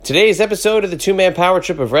Today's episode of the Two-Man Power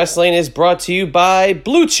Trip of Wrestling is brought to you by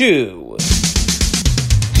Blue Chew.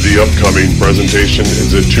 The upcoming presentation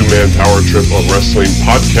is a Two-Man Power Trip of Wrestling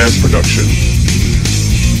podcast production.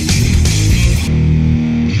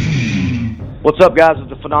 What's up, guys? It's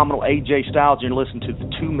the phenomenal AJ Styles, and you're listening to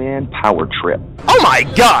the Two-Man Power Trip. Oh my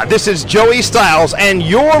God, this is Joey Styles, and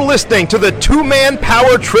you're listening to the Two-Man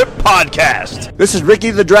Power Trip podcast. This is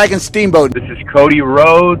Ricky the Dragon Steamboat. This is Cody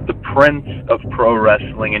Rhodes, the Prince of Pro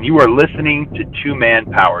Wrestling, and you are listening to Two-Man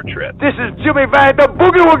Power Trip. This is Jimmy Van, the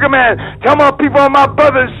Boogie Woogie Man. Tell my people and my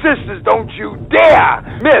brothers and sisters, don't you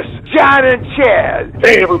dare miss John and Chad.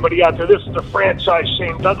 Hey, everybody out there, this is the franchise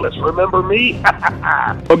Shane Douglas. Remember me?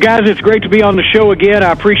 Well, guys, it's great to be on the show again.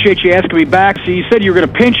 I appreciate you asking me back. So you said you were going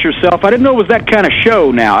to pinch yourself. I didn't know it was that kind of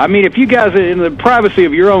show now. I mean, if you guys are in the privacy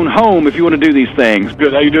of your own home, if you want to do these things.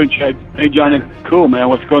 Good. How you doing, Chad? Hey, Johnny. Cool, man.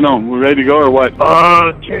 What's going on? We ready to go or what?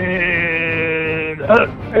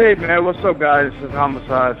 Hey, man, what's up, guys? This is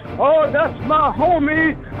Homicide. Oh, that's my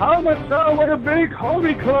homie, Homicide with a big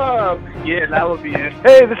homie club. Yeah, that would be it.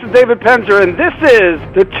 Hey, this is David Penzer, and this is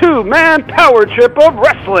the Two-Man Power Trip of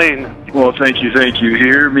Wrestling. Well, thank you.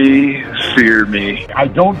 Hear me, fear me. I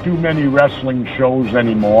don't do many wrestling shows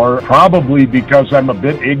anymore, probably because I'm a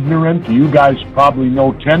bit ignorant. You guys probably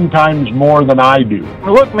know 10 times more than I do.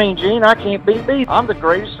 Look, Mean Gene, I can't beat me. I'm the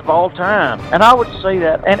greatest of all time. And I would say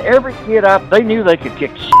that. And every kid they knew they could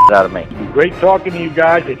kick the shit out of me. Great talking to you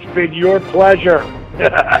guys. It's been your pleasure.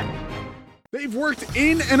 They've worked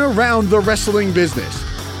in and around the wrestling business.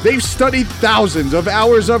 They've studied thousands of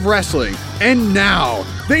hours of wrestling, and now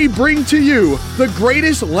they bring to you the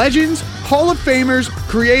greatest legends, Hall of Famers,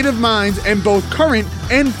 creative minds, and both current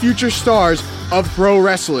and future stars of pro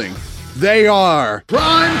wrestling. They are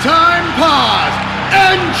Primetime Pod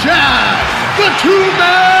and Chad, the Two-Man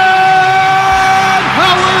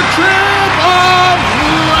Power Trip of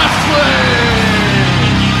Wrestling.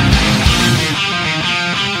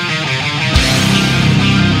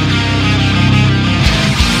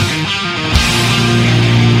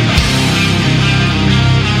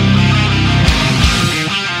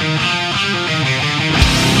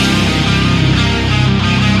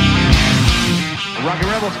 Rocky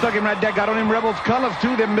Rebel stuck him right there. Got on him Rebels colors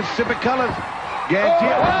too. Them Mississippi colors.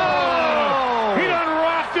 Guarantee it. Oh! He done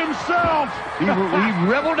rocked himself. He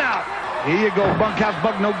rebelled out. Here you go, Bunkhouse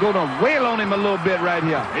Buck. No go to wail on him a little bit right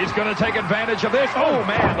here. He's going to take advantage of this. Oh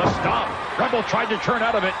man, the stomp. Rebel tried to turn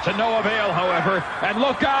out of it to no avail, however. And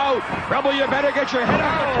look out, Rebel! You better get your head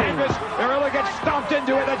off the canvas. Or he'll get stomped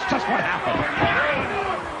into it. That's just what happened.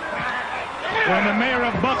 When the mayor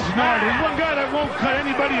of Bucksnard, he's one guy that won't cut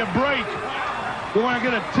anybody a break. Go want to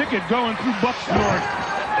get a ticket going through Bucksnard.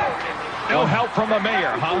 No help from the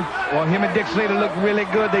mayor, huh? Well, him and Dick Slater look really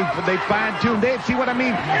good. They fine-tuned. They see what I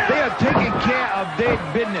mean. They are taking care of their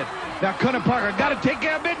business. Now, Connor Parker got to take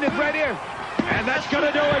care of business right here. And that's going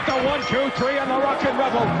to do it. The 1, 2, 3 on the Rockin'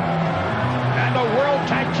 Rebel. And the World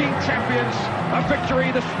Tag Team Champions. A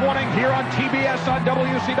victory this morning here on TBS on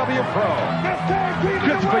WCW Pro.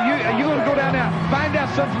 Christopher, are you going to go down there? Find out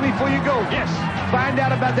something for me before you go. Yes. Find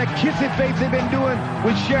out about that kissy face they've been doing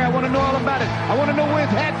with Cher. I want to know all about it. I want to know where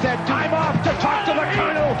his hat's at, too. I'm off to talk to the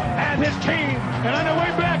Colonel and his team. And on the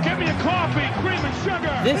way back, get me a coffee, cream and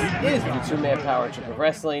sugar. This is the Two-Man Power Trip of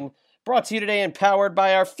Wrestling, brought to you today and powered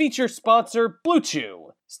by our feature sponsor, Blue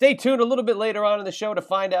Chew. Stay tuned a little bit later on in the show to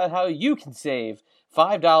find out how you can save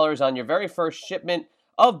 $5 on your very first shipment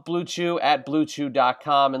of Blue Chew at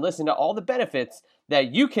BlueChew.com and listen to all the benefits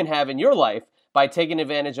that you can have in your life by taking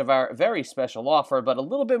advantage of our very special offer. But a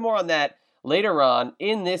little bit more on that later on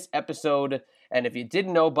in this episode. And if you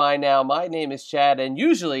didn't know by now, my name is Chad, and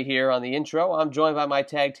usually here on the intro, I'm joined by my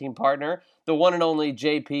tag team partner, the one and only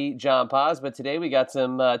JP John Paz. But today we got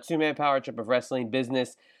some Two-Man Power Trip of Wrestling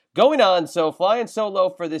business going on. So flying solo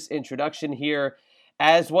for this introduction here,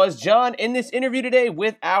 as was John in this interview today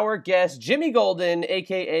with our guest, Jimmy Golden,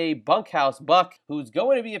 a.k.a. Bunkhouse Buck, who's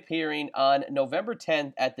going to be appearing on November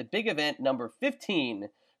 10th at the big event number 15,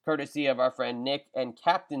 courtesy of our friend Nick and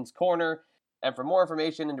Captain's Corner. And for more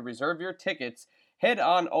information and to reserve your tickets, head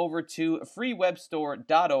on over to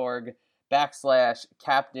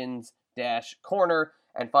freewebstore.org/captains-corner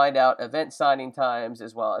and find out event signing times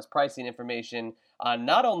as well as pricing information on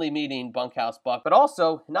not only meeting Bunkhouse Buck, but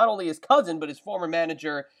also not only his cousin, but his former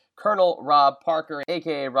manager, Colonel Rob Parker,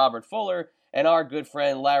 a.k.a. Robert Fuller, and our good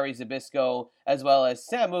friend Larry Zbyszko, as well as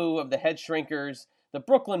Samu of the Head Shrinkers, the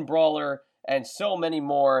Brooklyn Brawler, and so many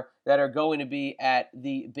more that are going to be at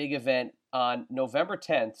the big event on November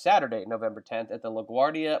 10th, Saturday, November 10th, at the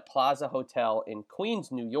LaGuardia Plaza Hotel in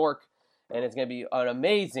Queens, New York. And it's going to be an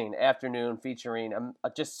amazing afternoon featuring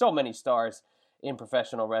just so many stars in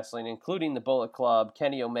professional wrestling, including the Bullet Club,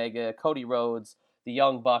 Kenny Omega, Cody Rhodes, the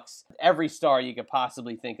Young Bucks. Every star you could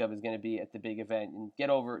possibly think of is going to be at the big event. And get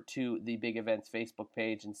over to the Big Events Facebook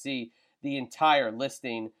page and see the entire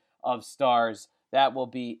listing of stars that will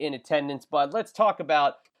be in attendance. But let's talk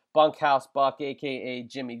about Bunkhouse Buck, a.k.a.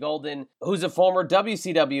 Jimmy Golden, who's a former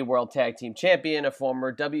WCW World Tag Team Champion, a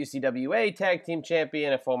former WCWA Tag Team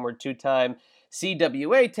Champion, a former two-time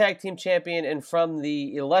CWA Tag Team Champion, and from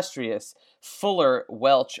the illustrious Fuller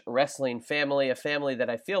Welch wrestling family, a family that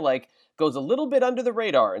I feel like goes a little bit under the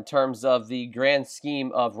radar in terms of the grand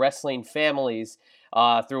scheme of wrestling families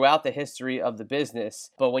throughout the history of the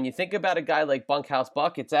business. But when you think about a guy like Bunkhouse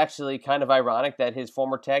Buck, it's actually kind of ironic that his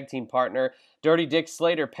former tag team partner, Dirty Dick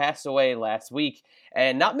Slater, passed away last week.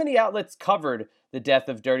 And not many outlets covered the death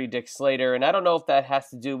of Dirty Dick Slater. And I don't know if that has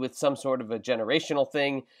to do with some sort of a generational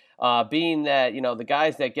thing, being that, the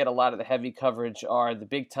guys that get a lot of the heavy coverage are the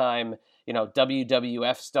big time,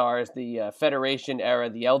 WWF stars, the Federation era,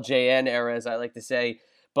 the LJN era, as I like to say.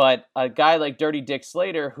 But a guy like Dirty Dick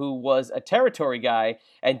Slater, who was a territory guy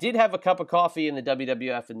and did have a cup of coffee in the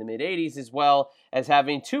WWF in the mid-'80s, as well as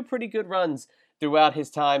having two pretty good runs throughout his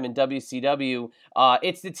time in WCW.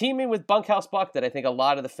 It's the teaming with Bunkhouse Buck that I think a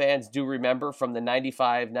lot of the fans do remember from the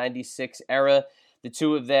 95-96 era. The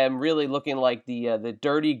two of them really looking like the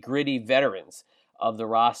dirty, gritty veterans of the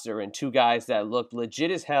roster, and two guys that looked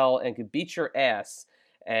legit as hell and could beat your ass,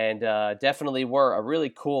 and definitely were a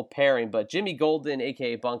really cool pairing. But Jimmy Golden,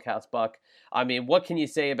 a.k.a. Bunkhouse Buck, I mean, what can you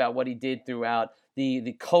say about what he did throughout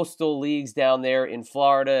the coastal leagues down there in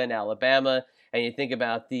Florida and Alabama? And you think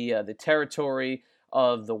about the territory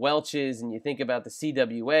of the Welches, and you think about the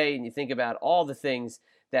CWA, and you think about all the things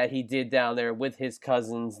that he did down there with his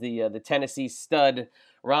cousins, the Tennessee stud,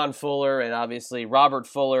 Ron Fuller, and obviously Robert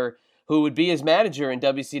Fuller, who would be his manager in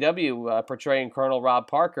WCW, portraying Colonel Rob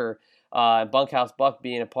Parker, Bunkhouse Buck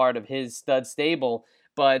being a part of his stud stable.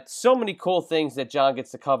 But so many cool things that John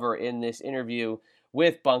gets to cover in this interview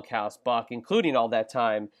with Bunkhouse Buck, including all that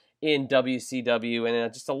time in WCW,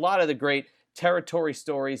 and just a lot of the great territory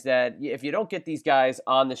stories that if you don't get these guys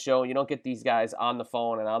on the show, you don't get these guys on the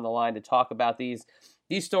phone and on the line to talk about these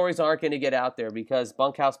stories aren't going to get out there, because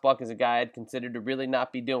Bunkhouse Buck is a guy I'd consider to really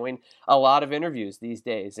not be doing a lot of interviews these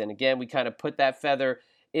days. And again, we kind of put that feather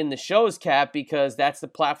in the show's cap because that's the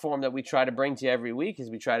platform that we try to bring to you every week, is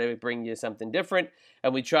we try to bring you something different,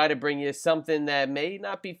 and we try to bring you something that may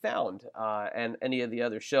not be found on any of the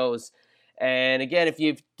other shows. And again, if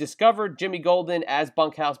you've discovered Jimmy Golden as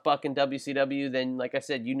Bunkhouse Buck in WCW, then like I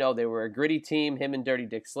said, they were a gritty team, him and Dirty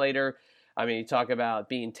Dick Slater. I mean, you talk about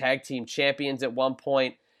being tag team champions at one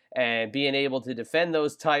point and being able to defend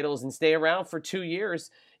those titles and stay around for 2 years.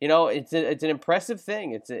 It's an impressive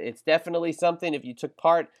thing. It's definitely something. If you took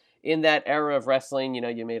part in that era of wrestling,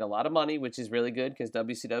 you made a lot of money, which is really good because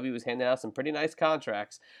WCW was handing out some pretty nice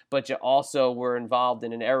contracts. But you also were involved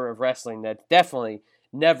in an era of wrestling that's definitely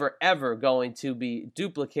never, ever going to be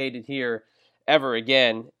duplicated here ever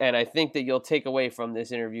again. And I think that you'll take away from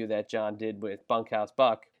this interview that John did with Bunkhouse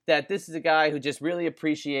Buck that this is a guy who just really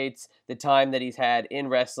appreciates the time that he's had in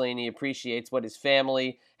wrestling. He appreciates what his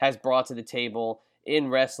family has brought to the table in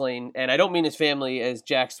wrestling. And I don't mean his family as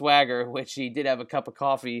Jack Swagger, which he did have a cup of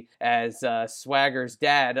coffee as Swagger's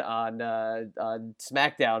dad on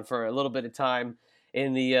SmackDown for a little bit of time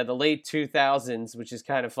in the late 2000s, which is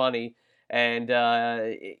kind of funny. And,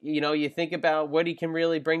 you think about what he can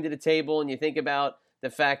really bring to the table, and you think about the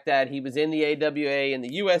fact that he was in the AWA and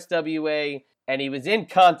the USWA, and he was in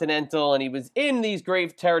Continental, and he was in these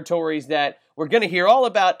great territories that we're going to hear all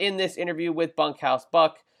about in this interview with Bunkhouse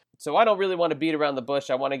Buck. So I don't really want to beat around the bush.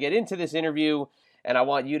 I want to get into this interview, and I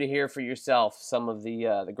want you to hear for yourself some of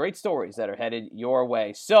the great stories that are headed your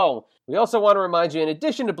way. So we also want to remind you, in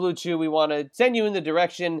addition to Blue Chew, we want to send you in the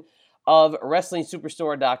direction of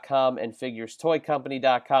WrestlingSuperstore.com and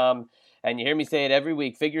FiguresToyCompany.com. And you hear me say it every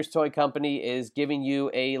week, Figures Toy Company is giving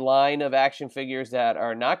you a line of action figures that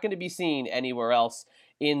are not going to be seen anywhere else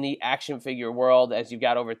in the action figure world, as you've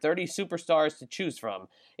got over 30 superstars to choose from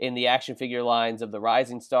in the action figure lines of the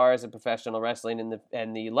rising stars of professional wrestling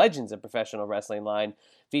and the legends of professional wrestling line,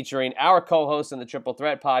 featuring our co-host on the Triple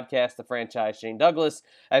Threat podcast, the franchise Shane Douglas,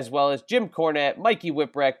 as well as Jim Cornette, Mikey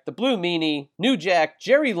Whipwreck, the Blue Meanie, New Jack,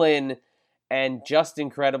 Jerry Lynn, and Just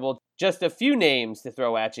Incredible. Just a few names to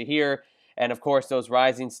throw at you here. And of course, those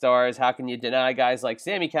rising stars, how can you deny guys like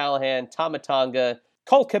Sami Callihan, Tama Tonga,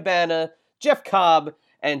 Colt Cabana, Jeff Cobb,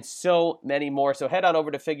 and so many more. So head on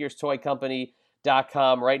over to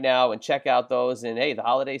FiguresToyCompany.com right now and check out those. And hey, the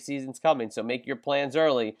holiday season's coming, so make your plans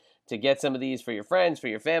early to get some of these for your friends, for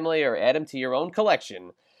your family, or add them to your own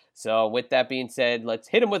collection. So with that being said, let's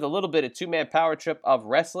hit him with a little bit of two-man power trip of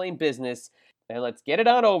wrestling business, and let's get it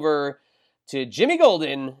on over to Jimmy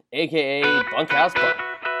Golden, a.k.a. Bunkhouse Buck.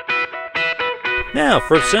 Now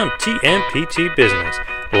for some TMPT business.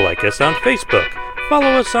 Like us on Facebook.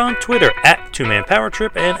 Follow us on Twitter at 2Man Power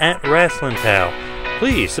Trip and at Wrestling Pal.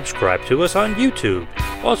 Please subscribe to us on YouTube.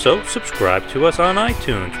 Also, subscribe to us on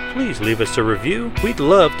iTunes. Please leave us a review. We'd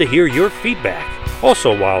love to hear your feedback.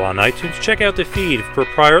 Also, while on iTunes, check out the feed for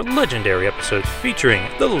prior legendary episodes featuring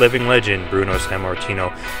the living legend Bruno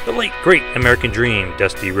Sammartino, the late great American Dream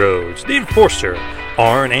Dusty Rhodes, the Enforcer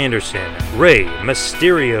Arn Anderson, Rey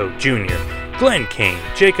Mysterio Jr., Glenn Kane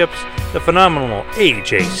Jacobs, the phenomenal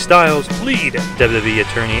AJ Styles, lead WWE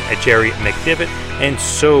attorney Jerry McDivitt, and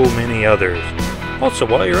so many others. Also,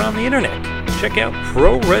 while you're on the internet, check out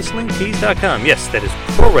ProWrestlingTees.com. Yes, that is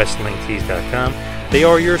ProWrestlingTees.com. They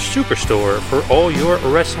are your superstore for all your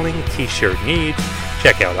wrestling t-shirt needs.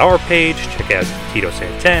 Check out our page, check out Tito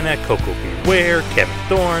Santana, Coco Beware, Kevin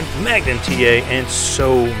Thorne, Magnum TA, and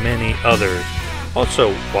so many others.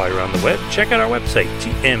 Also, while you're on the web, check out our website,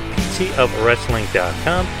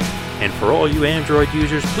 tmptofwrestling.com. And for all you Android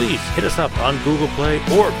users, please hit us up on Google Play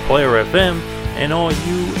or Player FM. And all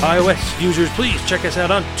you iOS users, please check us out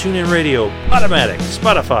on TuneIn Radio, Podomatic,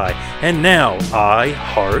 Spotify, and now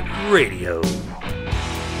iHeartRadio.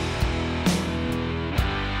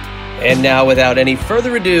 And now, without any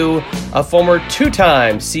further ado, a former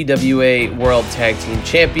two-time CWA World Tag Team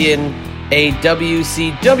Champion, a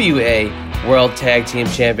WCWA World Tag Team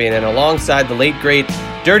Champion, and alongside the late, great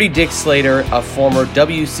Dirty Dick Slater, a former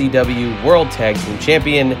WCW World Tag Team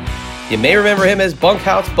Champion. You may remember him as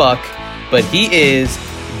Bunkhouse Buck, but he is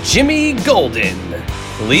Jimmy Golden.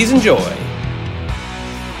 Please enjoy.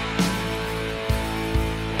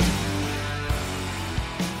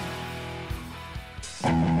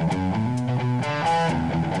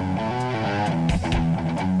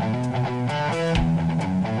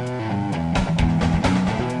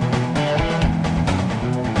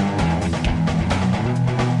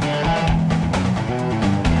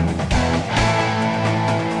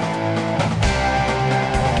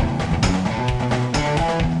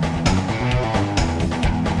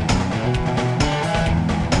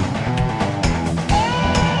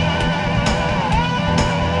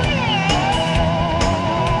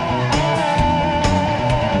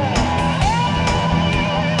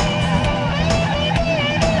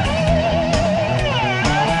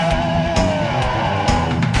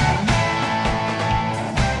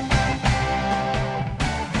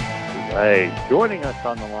 Joining us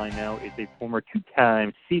on the line now is a former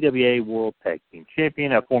two-time CWA World Tag Team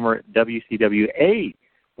Champion, a former WCWA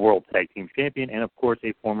World Tag Team Champion, and, of course,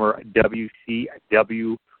 a former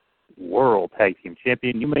WCW World Tag Team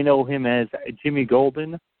Champion. You may know him as Jimmy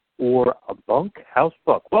Golden or a Bunkhouse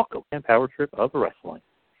Buck. Welcome to Power Trip of Wrestling.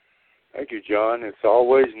 Thank you, John. It's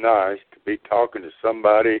always nice to be talking to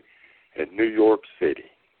somebody in New York City.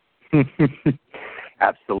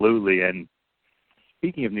 Absolutely, and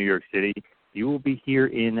speaking of New York City, you will be here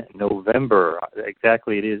in November.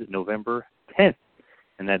 Exactly, it is November 10th,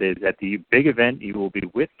 and that is at the big event. You will be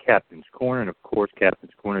with Captain's Corner, and of course,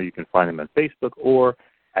 Captain's Corner, you can find them on Facebook or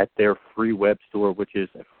at their free web store, which is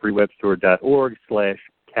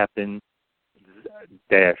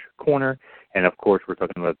freewebstore.org/captain-corner. And of course, we're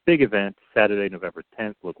talking about a big event, Saturday, November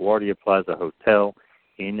 10th, LaGuardia Plaza Hotel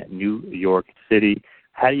in New York City.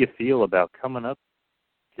 How do you feel about coming up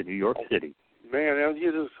to New York City? Man,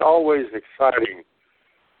 it's always exciting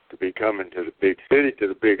to be coming to the big city, to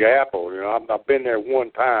the Big Apple. You know, I've been there one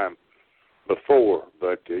time before,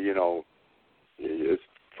 but it's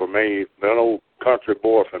for me, an old country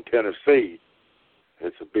boy from Tennessee.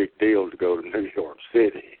 It's a big deal to go to New York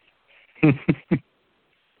City.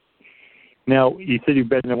 Now, you said you've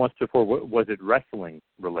been there once before. Was it wrestling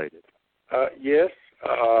related? Yes,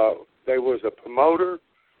 there was a promoter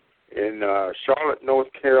in Charlotte, North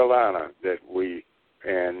Carolina, that we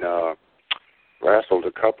wrestled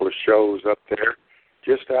a couple of shows up there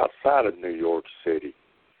just outside of New York City.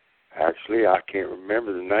 Actually, I can't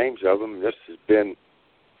remember the names of them. This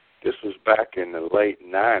was back in the late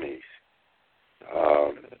 90s.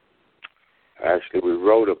 Actually, we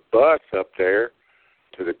rode a bus up there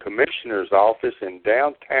to the commissioner's office in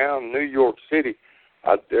downtown New York City.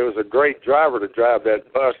 There was a great driver to drive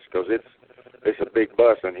that bus because it's a big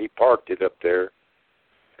bus, and he parked it up there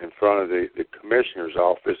in front of the commissioner's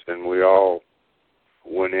office, and we all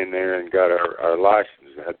went in there and got our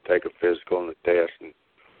license. Had to take a physical and a test and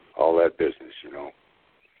all that business, you know.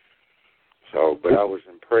 So, but I was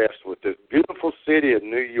impressed with this beautiful city of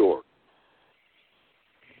New York.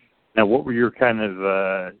 Now, what were your kind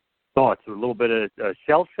of thoughts? A little bit of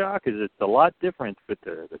shell shock? Is it a lot different with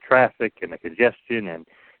the traffic and the congestion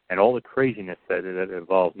and all the craziness that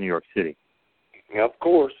involves New York City? Yeah, of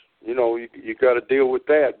course. You got to deal with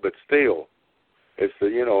that, but still, it's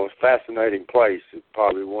a fascinating place. It's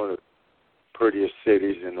probably one of the prettiest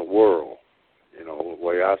cities in the world. The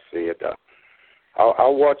way I see it. I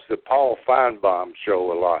watch the Paul Feinbaum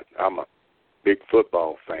show a lot. I'm a big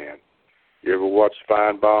football fan. You ever watch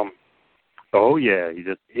Feinbaum? Oh yeah,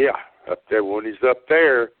 up there. When he's up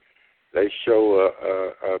there, they show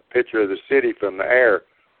a picture of the city from the air,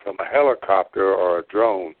 from a helicopter or a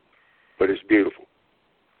drone, but it's beautiful,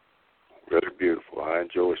 really beautiful. I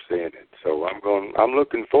enjoy seeing it. So I'm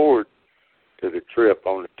looking forward to the trip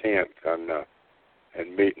on the 10th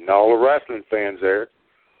and meeting all the wrestling fans there.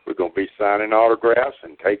 We're going to be signing autographs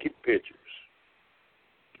and taking pictures.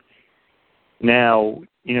 Now,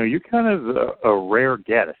 you're kind of a rare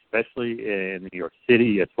get, especially in New York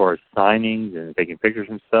City, as far as signings and taking pictures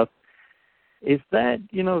and stuff. Is that,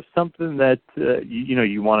 something that,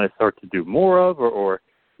 you want to start to do more of, or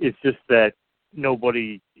it's just that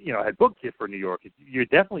nobody, had booked you for New York? You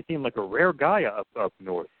definitely seem like a rare guy up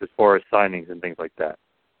north as far as signings and things like that.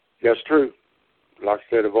 That's true. Like I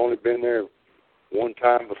said, I've only been there one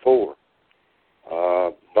time before.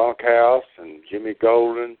 Bunkhouse and Jimmy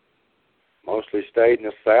Golden, mostly stayed in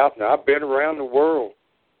the South. Now, I've been around the world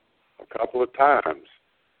a couple of times.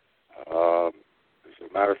 As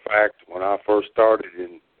a matter of fact, when I first started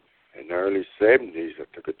in the early 70s, I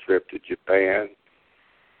took a trip to Japan.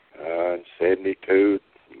 In 72,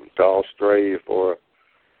 went to Australia for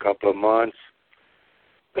a couple of months.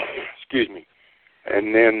 Excuse me.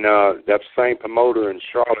 And then that same promoter in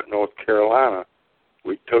Charlotte, North Carolina,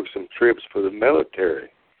 we took some trips for the military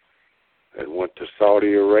and went to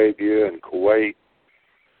Saudi Arabia and Kuwait,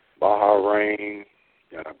 Bahrain,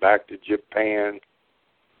 back to Japan,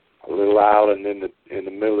 a little island in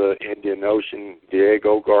the middle of the Indian Ocean,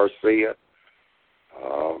 Diego Garcia,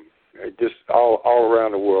 just all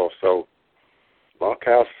around the world. So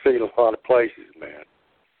Bunkhouse seen a lot of places,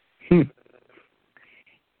 man.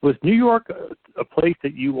 Was New York a place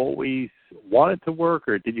that you always wanted to work,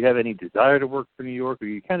 or did you have any desire to work for New York, or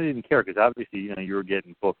you kind of didn't care because obviously you were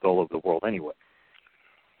getting booked all over the world anyway?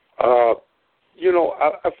 I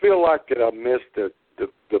feel like that I missed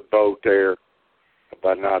the boat there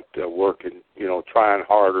by not working, trying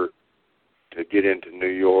harder to get into New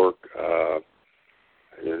York.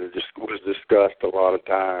 It just was discussed a lot of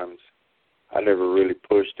times. I never really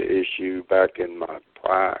pushed the issue back in my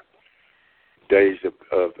prime days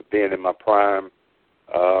of being in my prime,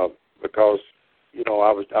 because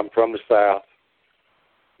I'm from the South.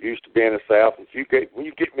 Used to be in the South. And when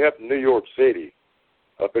you get me up in New York City,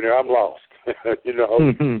 up in there, I'm lost.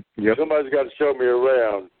 Yep. Somebody's got to show me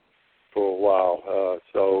around for a while.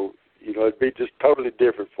 So it'd be just totally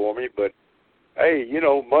different for me. But hey,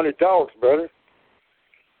 money talks, brother.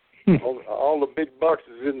 all the big bucks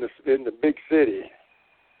is in the big city.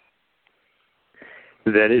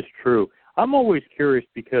 That is true. I'm always curious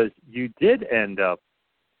because you did end up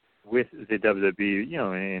with the WWE,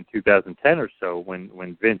 in 2010 or so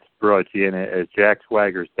when Vince brought you in as Jack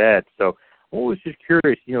Swagger's dad. So I'm always just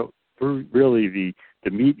curious, through really the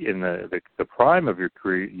meat in the prime of your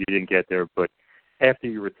career, you didn't get there, but after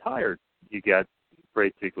you retired, you got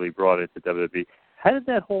basically brought into WWE. How did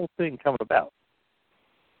that whole thing come about?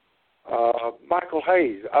 Michael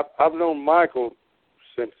Hayes. I've known Michael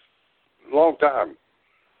since a long time.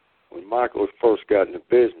 When Michael first got in the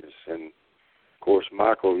business, and of course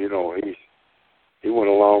Michael, he went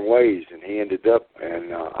a long ways, and he ended up,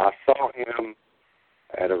 and I saw him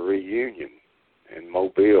at a reunion in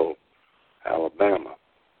Mobile, Alabama,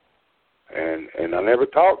 and I never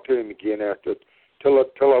talked to him again till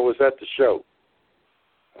I was at the show.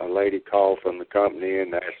 A lady called from the company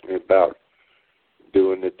and asked me about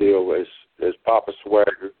doing the deal as Papa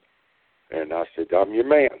Swagger, and I said, I'm your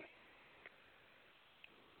man.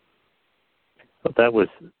 But that was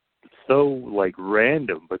so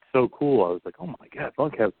random, but so cool. I was like, oh my God,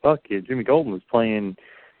 Bunkhouse Buck and Jimmy Golden was playing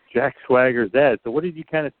Jack Swagger's dad. So what did you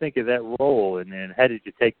kind of think of that role, and how did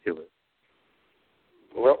you take to it?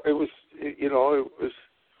 Well, it was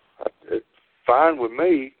fine with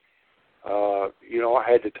me. I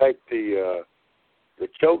had to take the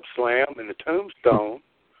choke slam and the tombstone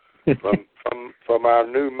from our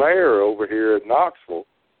new mayor over here at Knoxville,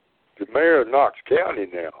 the mayor of Knox County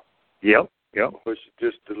now. Yep. Which is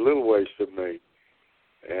just a little ways from me.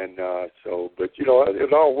 And but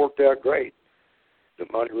it all worked out great. The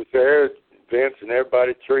money was there. Vince and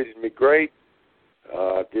everybody treated me great.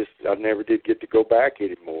 I never did get to go back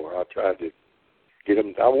anymore. I tried to get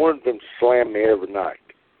them. I wanted them to slam me every night.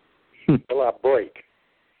 till I break.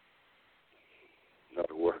 In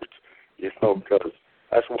other words, because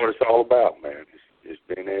that's what it's all about, man. Is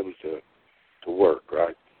being able to work,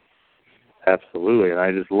 right? Absolutely, and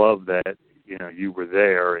I just love that you were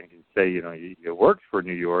there and can say you worked for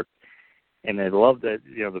New York, and I love that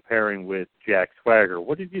the pairing with Jack Swagger.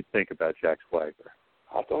 What did you think about Jack Swagger?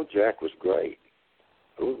 I thought Jack was great.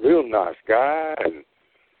 He was a real nice guy, and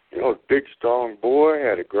a big, strong boy,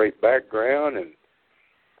 had a great background, and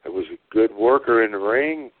was a good worker in the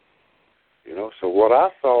ring. So what I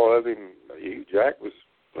saw of him, Jack was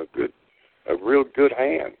a real good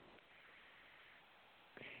hand.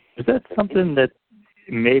 Is that something that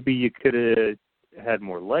maybe you could have had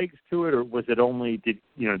more legs to it, or was it only did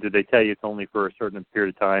they tell you it's only for a certain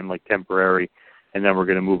period of time, like temporary, and then we're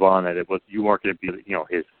going to move on? That you weren't going to be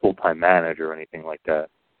his full-time manager or anything like that.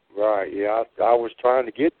 Right. Yeah, I was trying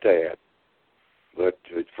to get that, but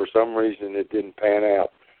for some reason it didn't pan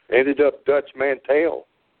out. Ended up Dutch Mantell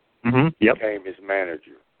became his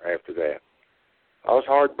manager after that. I was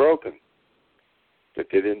heartbroken that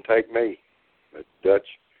they didn't take me, but Dutch,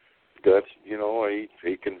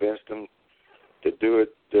 he convinced him to do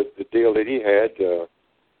it. The deal that he had,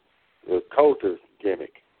 the Coulter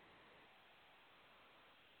gimmick.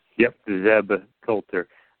 Yep, Zeb Coulter.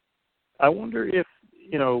 I wonder if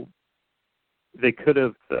they could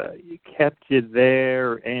have kept you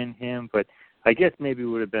there and him, but I guess maybe it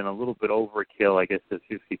would have been a little bit overkill. I guess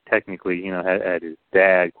if he technically, had his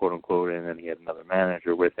dad, quote unquote, and then he had another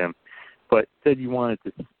manager with him. But said you wanted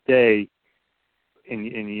to stay, and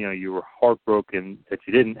you were heartbroken that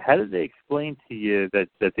you didn't. How did they explain to you that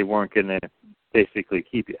they weren't going to basically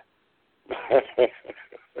keep you?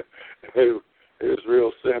 It was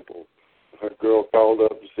real simple. A girl called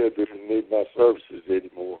up and said they didn't need my services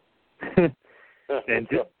anymore. And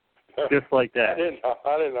just like that.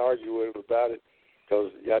 I didn't argue with him about it,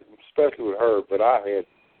 because especially with her. But I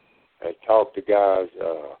had talked to guys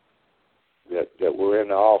that were in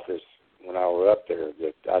the office when I was up there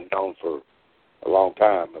that I'd known for a long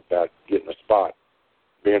time about getting a spot,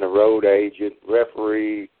 being a road agent,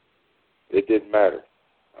 referee. It didn't matter.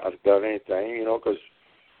 I'd have done anything, because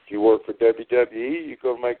if you work for WWE, you're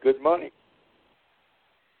going to make good money.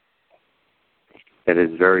 That is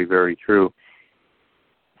very, very true.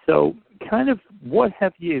 So, kind of, what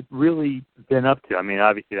have you really been up to? I mean,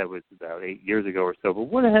 obviously that was about 8 years ago or so, but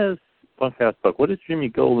what has Jimmy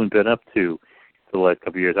Golden been up to the last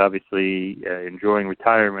couple of years? Obviously, enjoying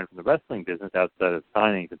retirement from the wrestling business outside of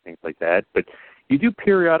signings and things like that, but you do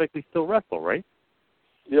periodically still wrestle, right?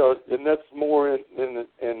 Yeah, and that's more in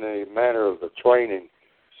the manner of the training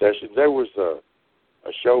sessions. There was a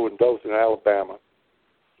show in Dothan, Alabama.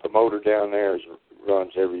 Promoter down there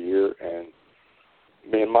runs every year, and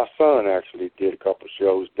me and my son actually did a couple of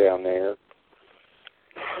shows down there.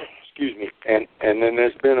 Excuse me. And then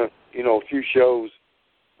there's been a few shows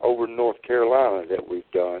over in North Carolina that we've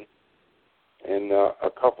done, and a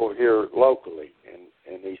couple here locally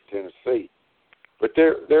in East Tennessee. But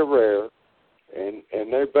they're rare, and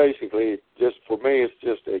they're basically just, for me, it's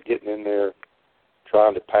just getting in there,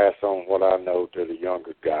 trying to pass on what I know to the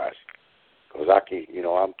younger guys, because I can't,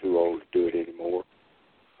 I'm too old to do it anymore.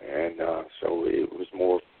 And so it was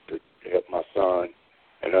more to help my son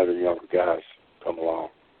and other younger guys come along.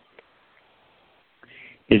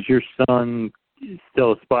 Is your son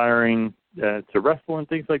still aspiring to wrestle and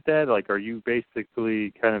things like that? Like, are you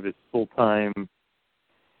basically kind of his full-time,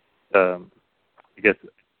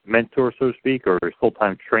 mentor, so to speak, or his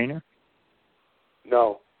full-time trainer?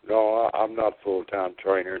 No, I'm not a full-time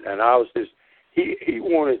trainer. And I was he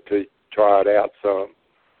wanted to try it out some.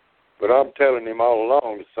 But I'm telling him all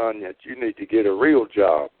along, son, that you need to get a real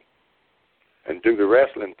job and do the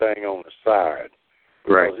wrestling thing on the side,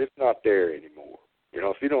 because it's not there anymore.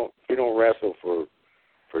 If you don't wrestle for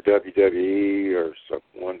WWE or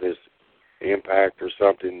one of this Impact or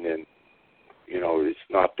something, then it's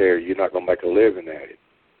not there. You're not going to make a living at it.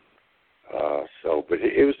 But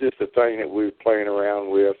it was just a thing that we were playing around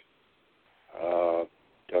with,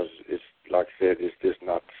 because it's, like I said, it's just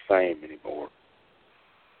not the same anymore.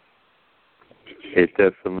 It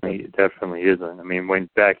definitely isn't. I mean, when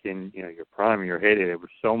back in your prime, your heyday, there were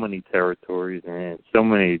so many territories and so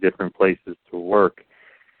many different places to work.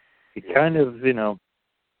 You kind of,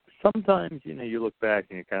 sometimes you look back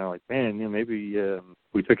and you're kind of like, man, maybe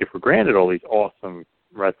we took it for granted, all these awesome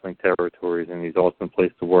wrestling territories and these awesome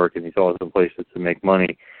places to work and these awesome places to make money.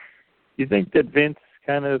 Do you think that Vince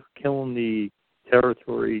kind of killing the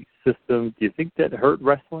territory system, do you think that hurt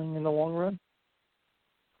wrestling in the long run?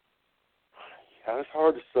 It's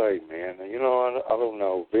hard to say, man. I don't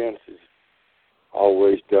know. Vince has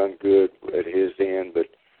always done good at his end, but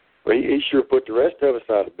But he sure put the rest of us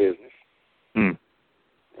out of business.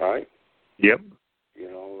 Right? Yep. You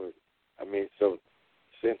know, I mean, so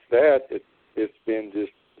since that, it's been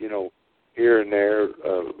just, you know, here and there,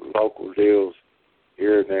 local deals,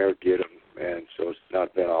 here and there, get them, and so it's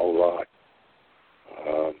not been a whole lot.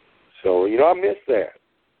 So, you know, I miss that.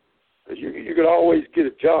 You could always get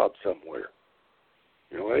a job somewhere.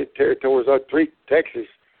 You know, any territories, Texas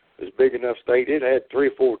is a big enough state, it had 3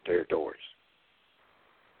 or 4 territories.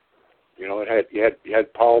 You know, you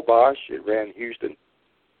had Paul Bosch, it ran Houston,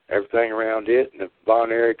 everything around it, and the Von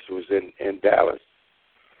Erichs was in Dallas.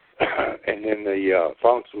 And then the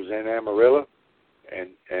Funks was in Amarillo, and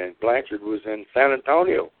Blanchard was in San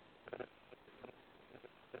Antonio.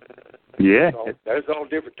 Yeah. There's all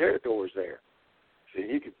different territories there. See,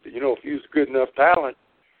 you could, you know, if you was good enough talent,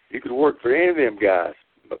 you could work for any of them guys,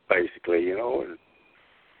 basically, you know. And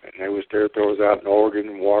there was territories out in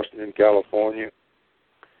Oregon, Washington, California.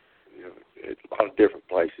 You know, it's a lot of different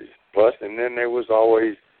places. Plus, and then there was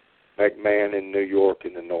always McMahon in New York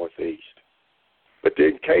in the Northeast. But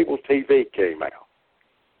then cable TV came out.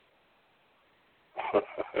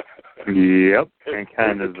 Yep, and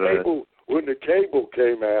kind of when the cable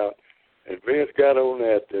came out, and Vince got on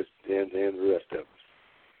that, that's the end of the rest of us.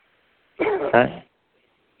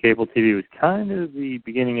 Cable TV was kind of the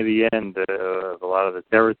beginning of the end of a lot of the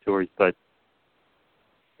territories, but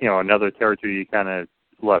you know, another territory you kind of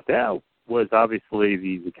left out was obviously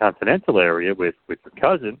the continental area with your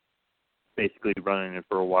cousin, basically running it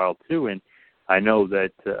for a while too, and I know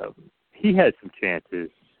that he had some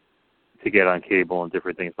chances to get on cable and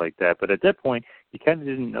different things like that. But at that point, you kind of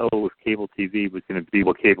didn't know if cable TV was going to be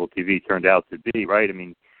what cable TV turned out to be, right? I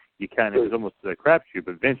mean, you kind of, it was almost a crapshoot,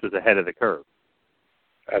 but Vince was ahead of the curve.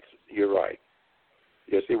 You're right.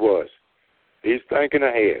 Yes, he was. He's thinking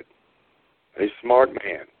ahead. He's a smart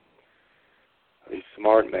man.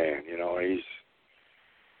 You know, as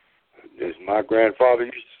my grandfather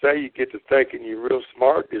used to say, you get to thinking you're real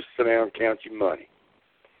smart, just sit down and count your money.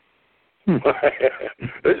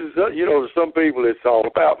 This is, you know, some people it's all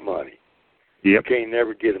about money. Yep. You can't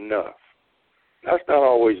never get enough. That's not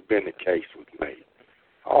always been the case with me.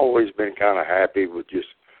 I've always been kind of happy with just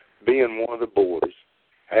being one of the boys,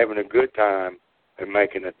 having a good time, and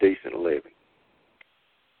making a decent living.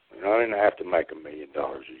 You know, I didn't have to make $1 million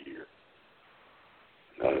a year.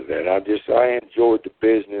 None of that. I enjoyed the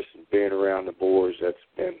business and being around the boys. That's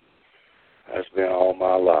been all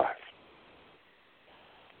my life.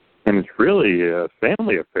 And it's really a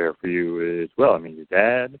family affair for you as well. I mean, your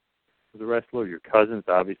dad was a wrestler, your cousins,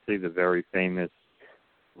 obviously, the very famous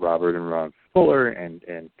Robert and Ron Fuller,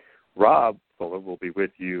 and Rob Fuller will be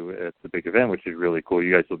with you at the big event, which is really cool.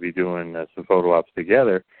 You guys will be doing some photo ops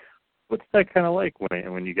together. What's that kind of like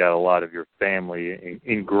when you got a lot of your family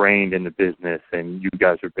ingrained in the business and you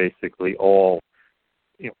guys are basically all,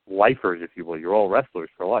 you know, lifers, if you will? You're all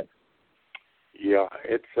wrestlers for life. Yeah,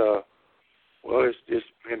 it's just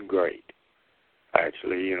been great,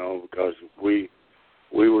 actually, you know, because we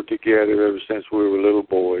were together ever since we were little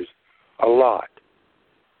boys a lot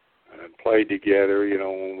and played together, you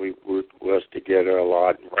know, when we was together a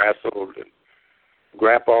lot and wrestled. And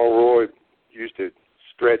Grandpa Roy used to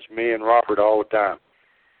stretch me and Robert all the time.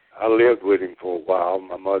 I lived with him for a while.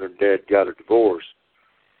 My mother and dad got a divorce,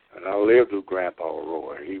 and I lived with Grandpa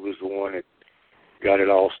Roy. He was the one that got it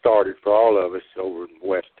all started for all of us over in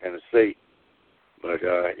West Tennessee. But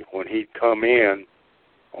when he'd come in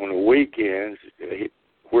on the weekends,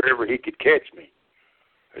 wherever he could catch me,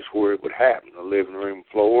 that's where it would happen. The living room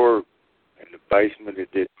floor and the basement,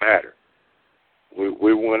 it didn't matter.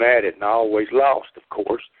 We went at it, and I always lost, of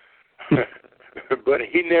course. But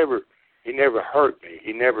he never hurt me.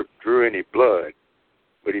 He never drew any blood,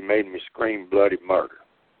 but he made me scream bloody murder.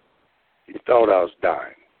 He thought I was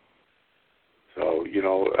dying. So, you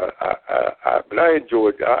know, but I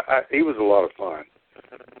enjoyed. He was a lot of fun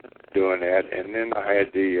doing that, and then I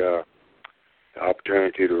had the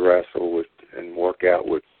opportunity to wrestle with and work out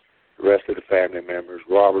with the rest of the family members,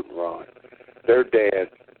 Robert and Ron. Their dad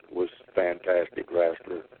was a fantastic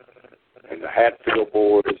wrestler, and the Hatfield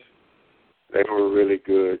boys, they were really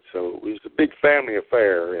good. So it was a big family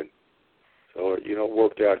affair, and so, you know, it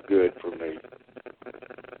worked out good for me.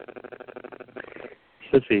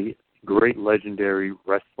 Such a great, legendary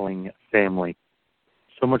wrestling family.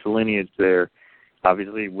 So much lineage there.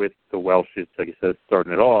 Obviously, with the Welshes, like I said,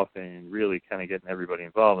 starting it off and really kind of getting everybody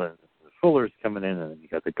involved. And the Fullers coming in, and then you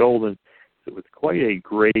got the Goldens. So it's quite a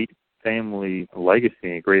great family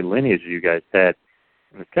legacy, a great lineage you guys had.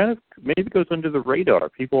 And it kind of maybe goes under the radar.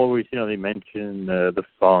 People always, you know, they mention the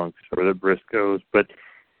Funks or the Briscoes, but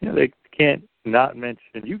you know, they can't not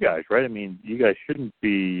mention you guys, right? I mean, you guys shouldn't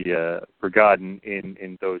be forgotten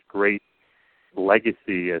in those great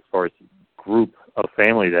legacy as far as group of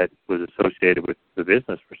family that was associated with the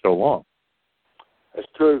business for so long. That's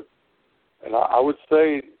true. And I would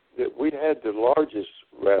say that we had the largest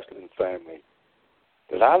wrestling family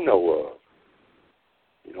that I know of.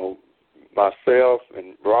 You know, myself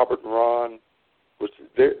and Robert and Ron, which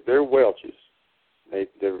they're Welches.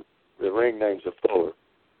 Their ring names are Fuller.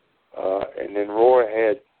 And then Roy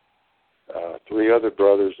had 3 other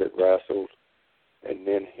brothers that wrestled, and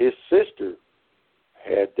then his sister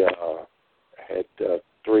had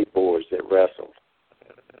 3 boys that wrestled.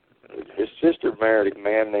 His sister married a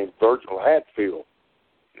man named Virgil Hatfield.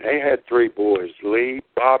 They had 3 boys, Lee,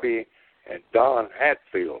 Bobby, and Don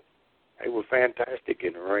Hatfield. They were fantastic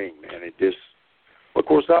in the ring, man. It just, of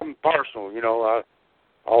course, I'm personal. You know, I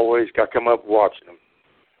always got come up watching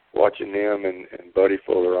them and Buddy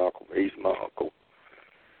Fuller, uncle. He's my uncle.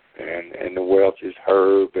 And the Welches,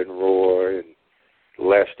 Herb and Roy and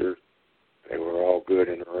Lester, they were all good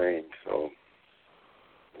in the ring. So,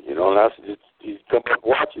 you know, and I just, you come up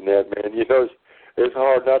watching that, man. You know, it's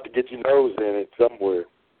hard not to get your nose in it somewhere.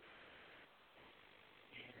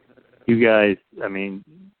 You guys, I mean,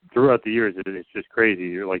 throughout the years, it's just crazy.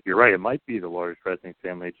 You're right. It might be the largest wrestling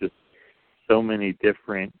family. It's just so many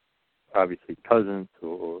different, obviously, cousins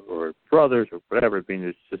or brothers or whatever. I mean,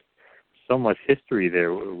 there's just so much history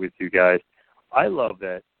there with you guys. I love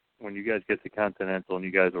that when you guys get to Continental and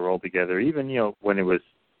you guys are all together, even, you know, when it was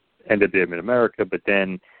NWA Mid-America, but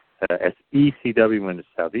then SECW when the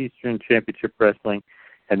Southeastern Championship Wrestling,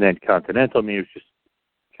 and then Continental. I mean, it was just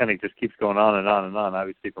kind of just keeps going on and on and on,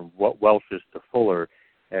 obviously from Welch's to Fuller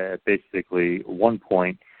at basically one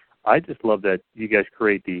point. I just love that you guys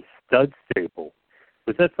create the stud stable.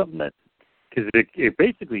 Was that something that, because it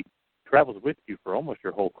basically travels with you for almost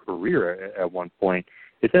your whole career at one point,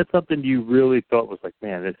 is that something you really thought was like,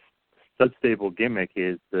 man, this stud stable gimmick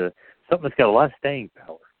is something that's got a lot of staying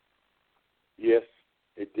power? Yes,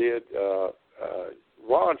 it did.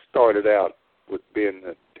 Ron started out with being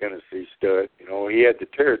a Tennessee stud. You know, he had the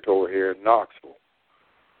territory here in Knoxville.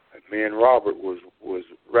 And me and Robert was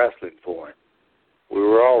wrestling for him. We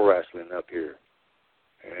were all wrestling up here.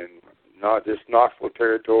 And not this Knoxville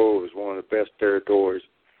territory was one of the best territories.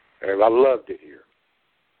 I loved it here.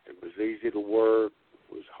 It was easy to work.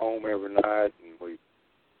 It was home every night, and we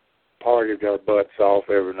partied our butts off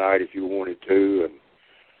every night if you wanted to,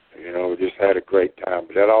 and, you know, we just had a great time.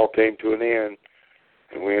 But that all came to an end,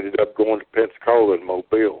 and we ended up going to Pensacola and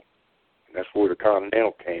Mobile, and that's where the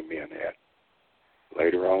Continental came in at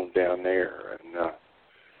later on down there,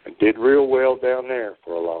 and did real well down there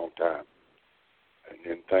for a long time. And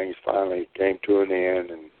then things finally came to an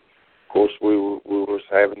end, and of course we was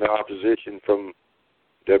having the opposition from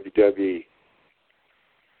WWE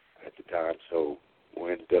at the time, so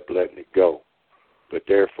we ended up letting it go. But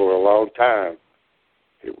there for a long time,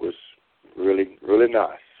 it was really, really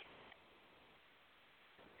nice.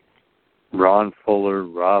 Ron Fuller,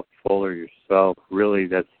 Rob Fuller, yourself, really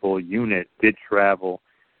that full unit did travel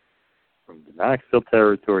from the Knoxville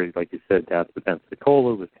territory, like you said, down to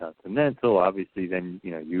Pensacola with Continental. Obviously, then,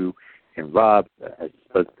 you know, you and Rob as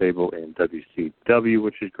stud stable in WCW,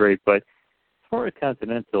 which is great. But as far as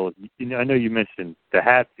Continental, you know, I know you mentioned the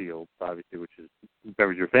Hatfield, obviously, which is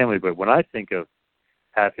very your family. But when I think of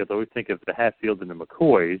Hatfield, I always think of the Hatfields and the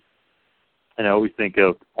McCoys, and I always think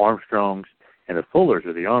of Armstrongs and the Fullers,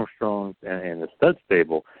 or the Armstrongs and the stud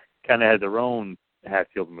stable, kind of had their own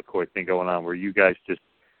Hatfield and McCoy thing going on, where you guys just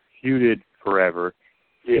feuded forever.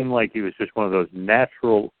 It seemed like it was just one of those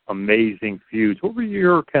natural, amazing feuds. What were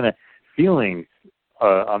your kind of feelings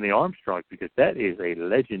on the Armstrongs? Because that is a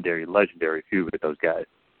legendary feud with those guys.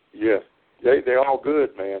 Yes, they're all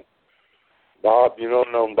good, man. Bob, you know,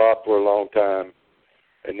 I've known Bob for a long time,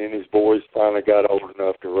 and then his boys finally got old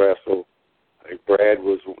enough to wrestle. Brad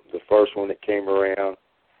was the first one that came around.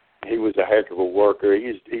 He was a heck of a worker.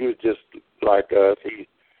 He was just like us.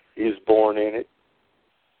 He was born in it,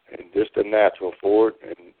 and just a natural for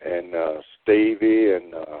it. And Stevie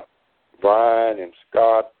and Brian and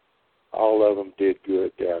Scott, all of them did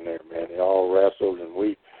good down there, man. They all wrestled, and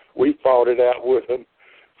we fought it out with them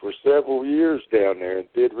for several years down there and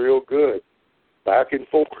did real good, back and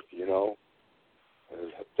forth, you know.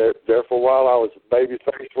 There for a while, I was a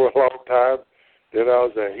babyface for a long time. Then I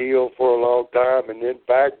was a heel for a long time, and then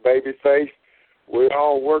back babyface. We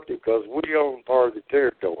all worked it because we owned part of the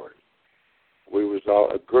territory. We was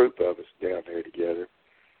all a group of us down there together,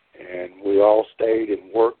 and we all stayed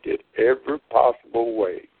and worked it every possible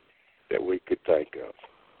way that we could think of,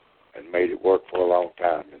 and made it work for a long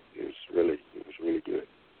time. It was really good.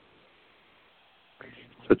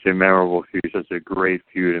 such a memorable feud, such a great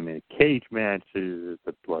feud. I mean, cage matches,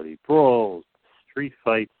 the bloody brawls, street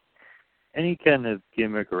fights, any kind of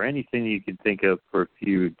gimmick or anything you can think of for a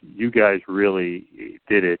feud, you guys really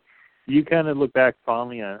did it. You kind of look back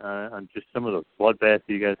fondly on just some of those bloodbaths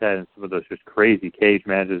you guys had and some of those just crazy cage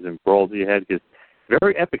matches and brawls you had, just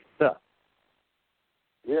very epic stuff.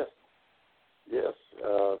 Yes.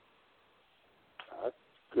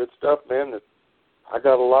 Good stuff, man. I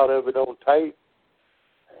got a lot of it on tape,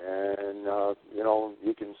 and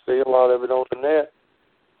you can see a lot of it on the net.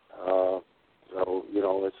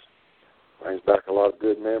 It brings back a lot of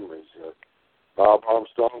good memories. Bob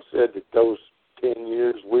Armstrong said that those 10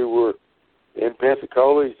 years we were in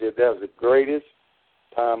Pensacola, he said that was the greatest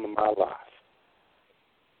time of my life.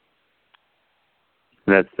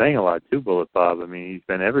 And that's saying a lot too, Bullet Bob. I mean, he's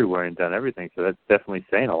been everywhere and done everything, so that's definitely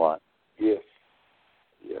saying a lot. Yes.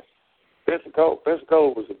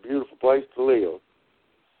 Pensacola was a beautiful place to live.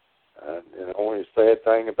 And the only sad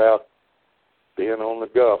thing about being on the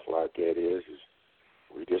Gulf like that is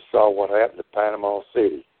we just saw what happened to Panama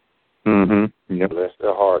City. Mm-hmm. Yep. Bless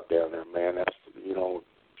their heart down there, man. That's, if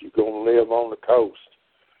you're going to live on the coast,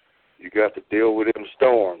 you got to deal with them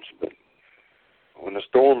storms. But when the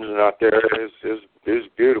storms are not there, it's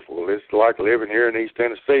beautiful. It's like living here in East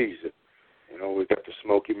Tennessee. We got the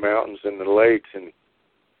Smoky Mountains and the lakes, and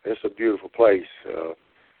it's a beautiful place.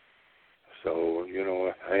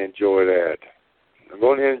 I enjoy that. I'm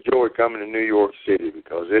going to enjoy coming to New York City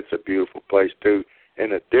because it's a beautiful place, too,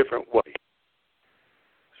 in a different way.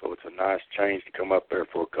 So it's a nice change to come up there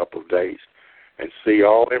for a couple of days and see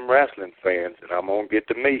all them wrestling fans that I'm going to get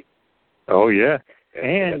to meet. Oh, yeah.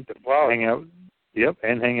 And hang out. Yep,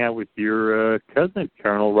 and hang out with your cousin,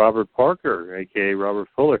 Colonel Robert Parker, a.k.a. Robert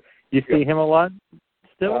Fuller. You see him a lot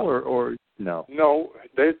still, or no? No,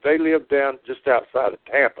 they live down just outside of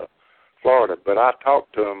Tampa, Florida, but I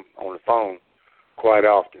talk to him on the phone quite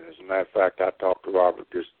often. As a matter of fact, I talked to Robert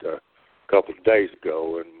just a couple of days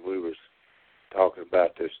ago, and we was talking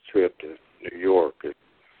about this trip to New York.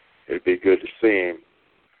 It'd be good to see him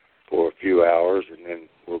for a few hours, and then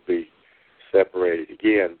we'll be separated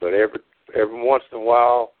again. But every once in a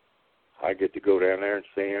while, I get to go down there and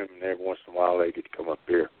see him, and every once in a while they get to come up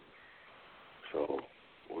here. So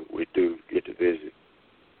we do get to visit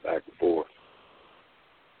back and forth.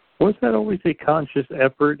 Was that always a conscious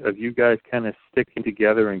effort of you guys kind of sticking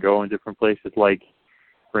together and going different places, like,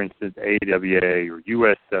 for instance, AWA or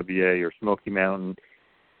USWA or Smoky Mountain?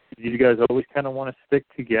 Did you guys always kind of want to stick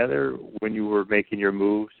together when you were making your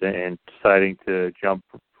moves and deciding to jump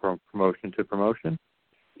from promotion to promotion?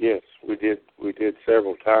 Yes, we did. We did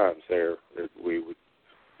several times there. We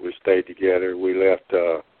stayed together. We left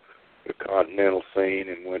the Continental scene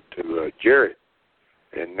and went to Jarrett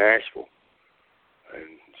in Nashville and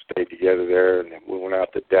stayed together there. And then we went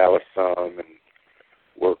out to Dallas some and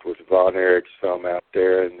worked with Von Erich some out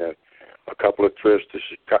there, and a couple of trips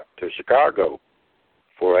to Chicago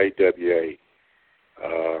for AWA.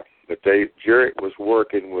 But Jarrett was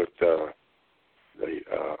working with the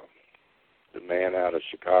man out of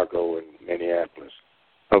Chicago and Minneapolis.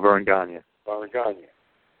 Oh, Vern Gagne. Vern Gagne.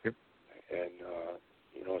 Yep. And,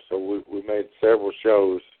 so we made several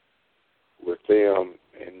shows with them.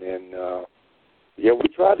 And then, we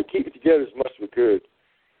tried to keep it together as much as we could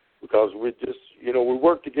because we just, we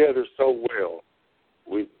worked together so well.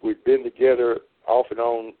 We've been together off and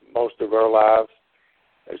on most of our lives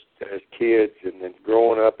as kids, and then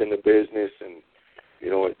growing up in the business, and,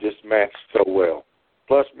 it just matched so well.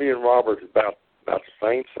 Plus, me and Robert are about the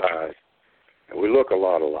same size, and we look a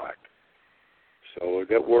lot alike. So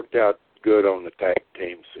that worked out good on the tag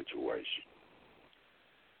team situation.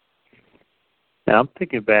 Now, I'm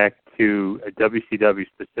thinking back to WCW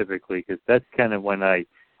specifically, because that's kind of when I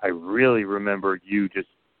really remembered you just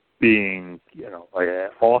being,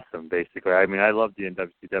 awesome, basically. I mean, I loved you in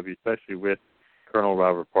WCW, especially with Colonel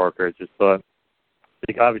Robert Parker. I just thought,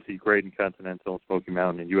 obviously great in Continental and Smoky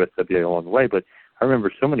Mountain and USWA along the way, but I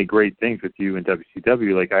remember so many great things with you in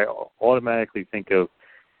WCW. Like, I automatically think of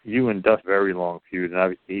you and Dust, very long feud, and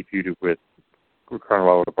obviously he feuded with Colonel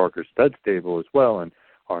Robert Parker's Stud Stable as well, and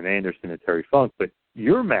Arn Anderson and Terry Funk. But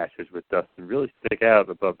your matches with Dustin really stick out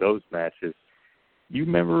above those matches. You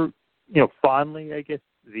remember, fondly, I guess,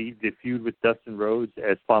 the feud with Dustin Rhodes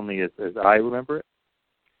as fondly as I remember it?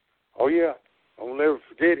 Oh, yeah. I'll never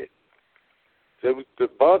forget it. The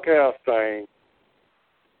Bunkhouse thing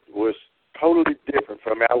was totally different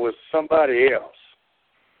from me. I was somebody else.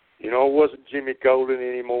 It wasn't Jimmy Golden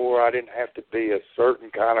anymore. I didn't have to be a certain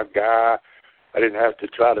kind of guy. I didn't have to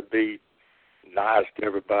try to be nice to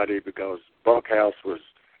everybody because Bunkhouse was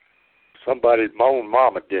somebody, my own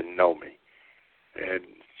mama didn't know me. And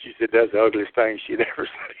she said that's the ugliest thing she'd ever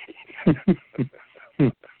seen.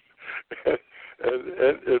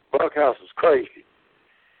 and Bunkhouse was crazy.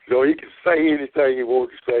 So he could say anything he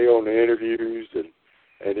wanted to say on the interviews, and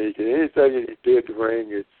he could, anything he did in the ring,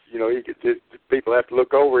 it's, you know, he could just, people have to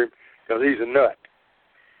look over him because he's a nut.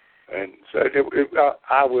 And so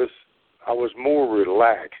I was more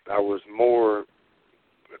relaxed. I was more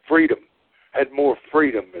freedom, had more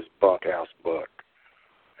freedom as Bunkhouse Buck.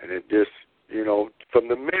 And it just, you know, from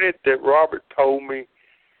the minute that Robert told me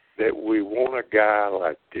that we want a guy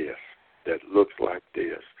like this, that looks like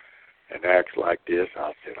this, and acts like this,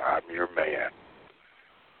 I said, I'm your man.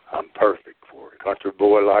 I'm perfect for it. Country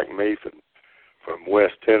boy like me from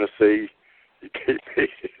West Tennessee, you can't beat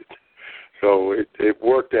it. So it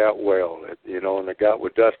worked out well, you know, and I got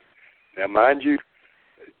with Dustin. Now, mind you,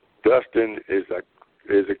 Dustin is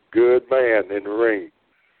a good man in the ring.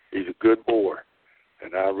 He's a good boy,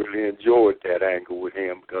 and I really enjoyed that angle with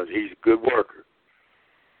him because he's a good worker.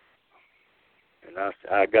 And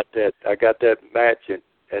I got that match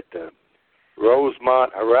at the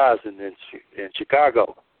Rosemont Horizon in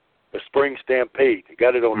Chicago, the Spring Stampede. I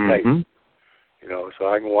got it on tape. You know,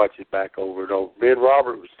 so I can watch it back over and over. Me and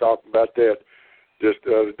Robert was talking about that just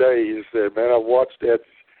the other day. He said, man, I watched that.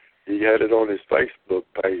 He had it on his Facebook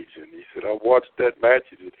page, and he said, I watched that match.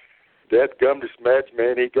 That gumdus match,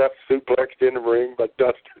 man, he got suplexed in the ring by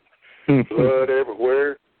Dustin. Blood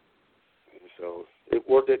everywhere. And so it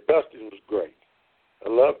worked. Dustin was great. I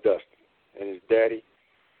love Dustin and his daddy.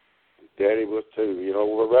 His daddy was too. You know,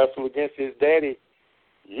 we wrestled against his daddy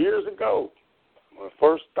years ago. When I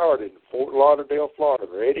first started in Fort Lauderdale, Florida,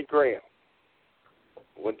 Eddie Graham.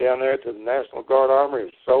 Went down there to the National Guard Armory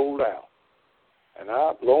and sold out. And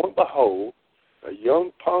lo and behold, a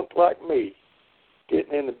young punk like me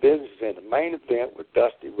getting in the business in the main event with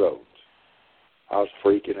Dusty Rhodes. I was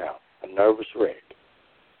freaking out, a nervous wreck.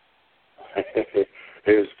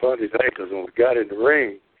 It was a funny thing because when we got in the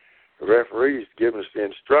ring, the referee's giving us the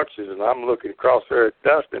instructions, and I'm looking across there at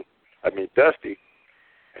Dusty,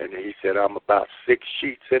 and he said, I'm about 6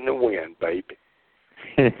 sheets in the wind, baby.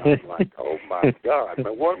 I'm like, oh, my God,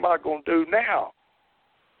 man, what am I going to do now?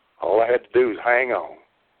 All I had to do was hang on.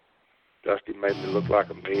 Dusty made me look like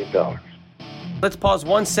 $1 million. Let's pause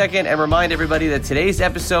 1 second and remind everybody that today's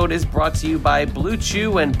episode is brought to you by Blue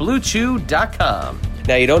Chew and BlueChew.com.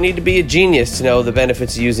 Now, you don't need to be a genius to know the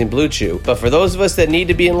benefits of using Blue Chew, but for those of us that need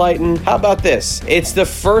to be enlightened, how about this? It's the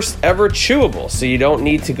first ever chewable, so you don't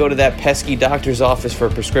need to go to that pesky doctor's office for a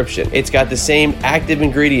prescription. It's got the same active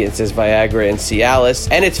ingredients as Viagra and Cialis,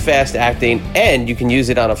 and it's fast acting, and you can use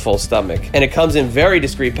it on a full stomach. And it comes in very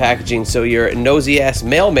discreet packaging, so your nosy-ass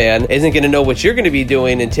mailman isn't going to know what you're going to be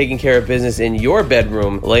doing and taking care of business in your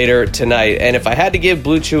bedroom later tonight. And if I had to give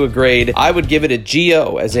Blue Chew a grade, I would give it a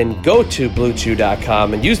GO, as in go to BlueChew.com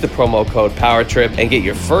and use the promo code POWERTRIP and get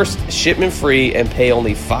your first shipment free and pay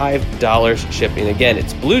only $5 shipping. Again,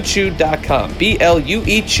 it's BlueChew.com,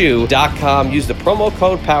 BLUE-Chew.com. Use the promo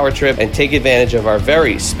code POWERTRIP and take advantage of our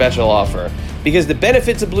very special offer. Because the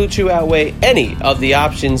benefits of Blue Chew outweigh any of the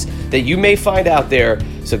options that you may find out there.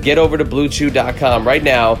 So get over to BlueChew.com right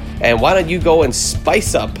now, and why don't you go and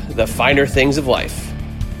spice up the finer things of life.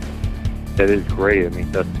 That is great. I mean,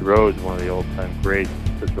 Dusty Rhodes is one of the old-time greats.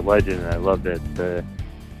 Such a legend, and I love that.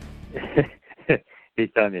 He's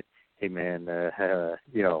telling you, hey, man,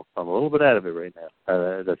 you know, I'm a little bit out of it right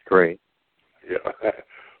now. That's great. Yeah,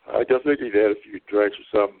 I just think he'd had a few drinks or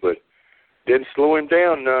something, but didn't slow him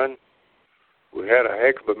down none. We had a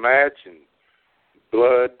heck of a match and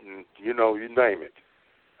blood and, you know, you name it.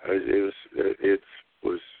 It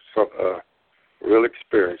was a real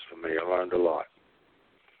experience for me. I learned a lot.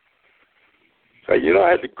 So, you know, I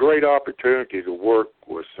had the great opportunity to work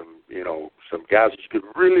with some guys that you could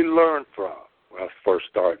really learn from when I was first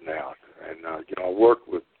starting out. And, you know, I worked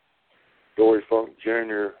with Dory Funk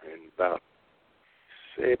Jr. in about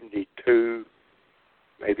 72,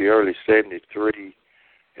 maybe early 73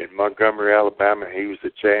 in Montgomery, Alabama. He was the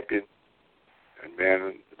champion. And,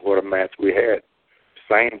 man, what a match we had.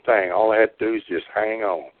 Same thing. All I had to do is just hang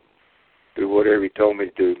on. Do whatever he told me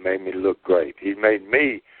to do. It made me look great. He made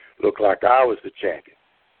me look like I was the champion.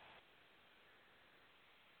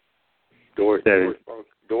 Dory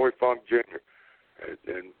Funk Jr.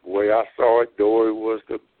 And the way I saw it, Dory was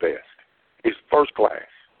the best. He's first class.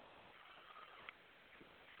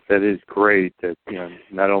 That is great. That, you know,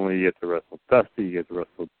 not only you get to wrestle Dusty, you get to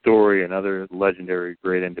wrestle Dory, another legendary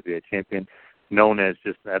great NWA champion, known as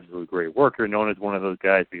just an absolutely great worker, known as one of those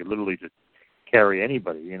guys who could literally just carry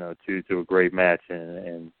anybody, you know, to a great match,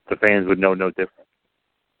 and the fans would know no different.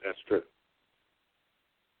 That's true.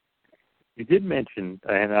 You did mention,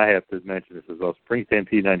 and I have to mention this as well, Spring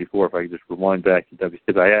Stampede 94, if I could just rewind back to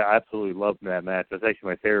WCW. I absolutely loved that match. That's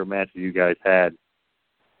actually my favorite match that you guys had.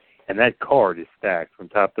 And that card is stacked from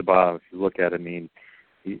top to bottom. If you look at it, I mean,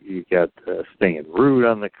 you got Sting and Rude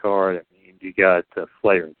on the card. I mean, you got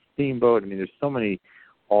Flair and Steamboat. I mean, there's so many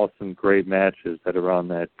awesome, great matches that are on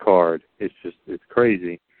that card. It's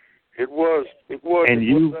crazy. It was a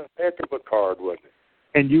heck of a card, wasn't it?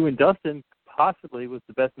 And you and Dustin possibly was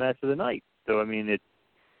the best match of the night. So, I mean,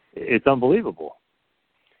 it's unbelievable.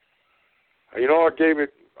 You know, I gave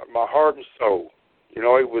it my heart and soul. You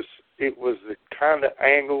know, it was the kind of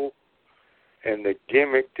angle and the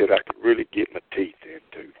gimmick that I could really get my teeth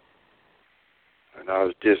into. And I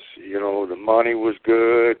was just, you know, the money was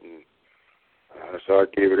good, and so I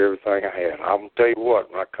gave it everything I had. I'm going to tell you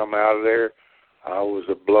what, when I come out of there, I was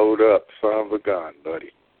a blowed up son of a gun,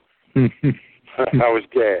 buddy. I was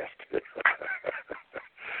gassed.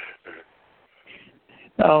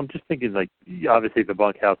 No, I'm just thinking, like, obviously the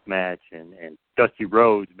Bunkhouse match and Dusty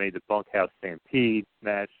Rhodes made the Bunkhouse Stampede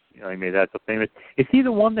match. You know, he made that so famous. Is he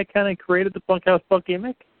the one that kind of created the Bunkhouse Buck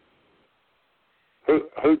gimmick?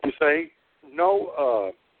 Who'd you say?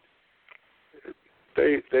 No,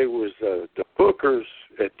 they was the bookers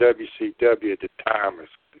at WCW at the time,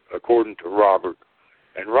 according to Robert.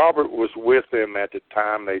 And Robert was with them at the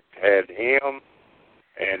time. They had him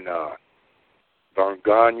and Vern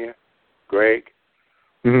Gagne, Greg,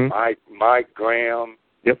 Mike Graham.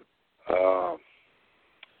 Yep.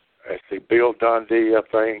 Let's see, Bill Dundee, I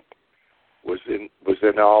think, was in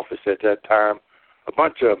the office at that time. A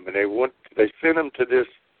bunch of them, and they sent them to this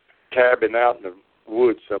cabin out in the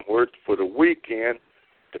woods somewhere for the weekend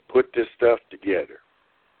to put this stuff together.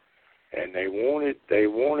 And they wanted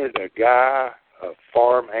a guy, a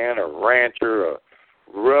farmhand, a rancher, a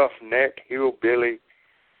roughneck hillbilly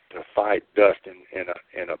to fight Dustin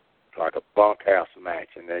in a like a bunkhouse match.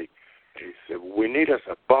 And they said, we need us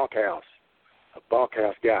a bunkhouse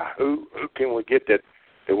guy. Who can we get that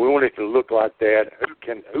we want it to look like that? Who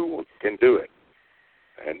can do it?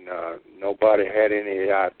 And nobody had any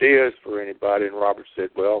ideas for anybody. And Robert said,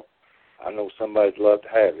 well, I know somebody'd love to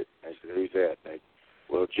have it. They said, who's that?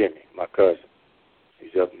 Well, Jimmy, my cousin.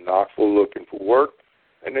 He's up in Knoxville looking for work.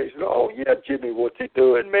 And they said, oh, yeah, Jimmy, what's he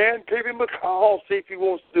doing, man? Give him a call, see if he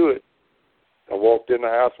wants to do it. I walked in the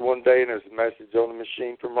house one day, and there's a message on the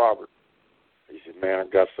machine from Robert. He said, man, I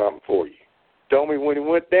got something for you. Told me when he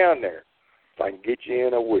went down there, if I can get you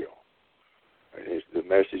in, I will. And the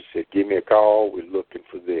message said, give me a call, we're looking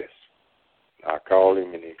for this. I called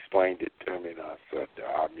him, and he explained it to me, and I said,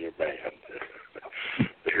 I'm your man.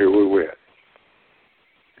 Here we went.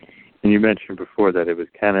 And you mentioned before that it was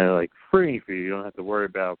kind of like freeing for you. You don't have to worry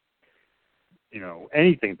about, you know,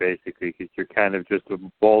 anything basically, because you're kind of just a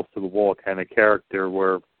balls to the wall kind of character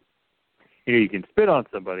where, you know, you can spit on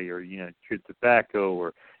somebody or, you know, chew tobacco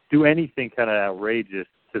or do anything kind of outrageous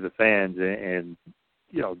to the fans, and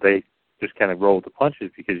you know, they just kind of roll with the punches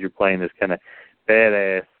because you're playing this kind of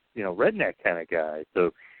badass, you know, redneck kind of guy.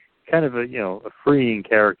 So kind of a, you know, a freeing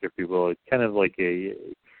character, if you will. It's kind of like a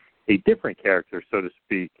different character, so to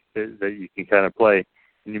speak, that you can kind of play.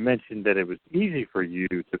 And you mentioned that it was easy for you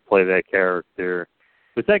to play that character.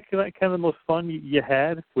 Was that kind of the most fun you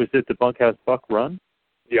had? Was it the Bunkhouse Buck run?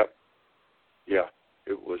 Yep. Yeah,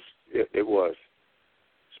 it was. It was.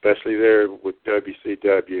 Especially there with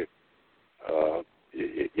WCW.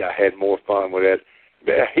 I had more fun with that.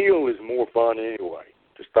 The heel is more fun anyway,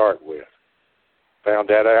 to start with. Found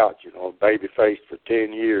that out, you know, babyface for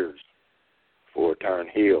 10 years before it turned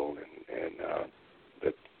heel.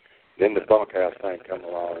 But then the Bunkhouse thing come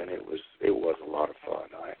along, and it was a lot of fun.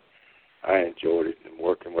 I enjoyed it, and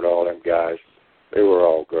working with all them guys. They were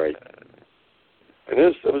all great. And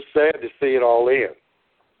it was sad to see it all end,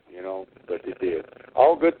 you know, but it did.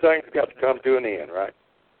 All good things got to come to an end, right?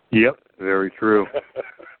 Yep, very true.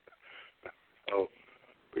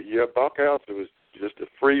 But yeah, Bunkhouse was just a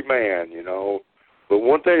free man, you know. But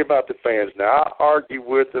one thing about the fans, now I argue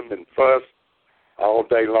with them and fuss all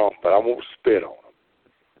day long, but I won't spit on them.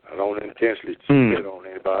 I don't intentionally spit on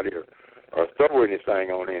anybody or throw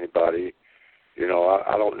anything on anybody. You know,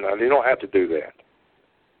 I don't. They don't have to do that.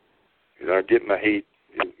 You know, I get my heat,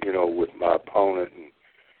 you know, with my opponent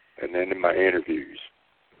and then in my interviews.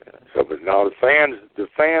 So, but no, the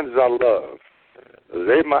fans I love,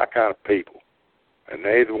 they're my kind of people, and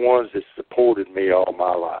they're the ones that supported me all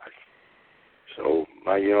my life. So,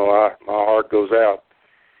 my heart goes out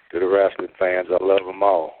to the wrestling fans. I love them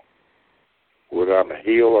all, whether I'm a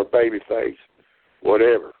heel or babyface,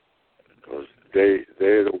 whatever, because they're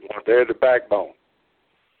the backbone.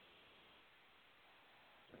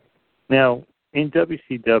 Now, in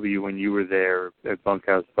WCW, when you were there at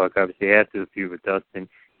Bunkhouse Buck, obviously after the feud with Dustin,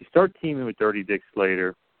 you start teaming with Dirty Dick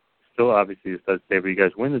Slater. Still, obviously, it does say, but you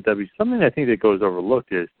guys win the W. Something I think that goes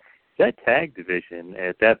overlooked is that tag division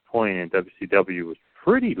at that point in WCW was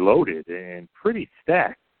pretty loaded and pretty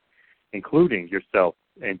stacked, including yourself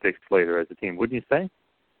and Dick Slater as a team, wouldn't you say?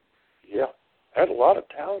 Yeah, had a lot of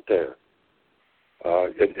talent there,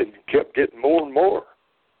 and kept getting more and more.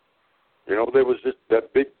 You know, there was just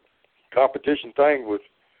that big competition thing with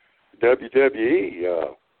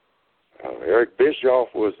WWE. Eric Bischoff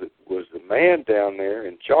was the man down there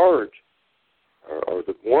in charge, or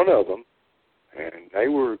the one of them, and they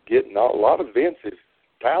were getting a lot of Vince's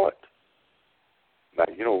talent. Now,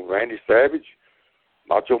 you know, Randy Savage,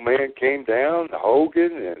 Macho Man came down,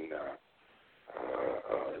 Hogan, and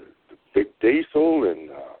Big Diesel, and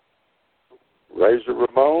Razor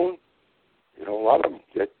Ramon. You know, a lot of them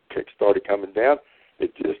that kick started coming down. They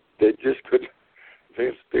just couldn't.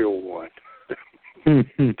 Vince still won.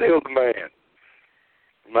 Still the man.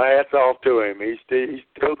 My hat's off to him. He's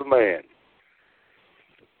still the man.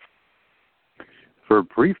 For a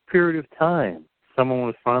brief period of time, someone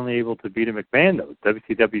was finally able to beat a McMahon, though.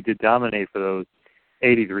 WCW did dominate for those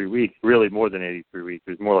 83 weeks, really more than 83 weeks.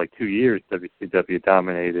 It was more like 2 years WCW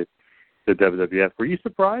dominated the WWF. Were you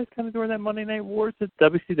surprised kind of during that Monday Night Wars that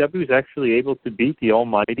WCW was actually able to beat the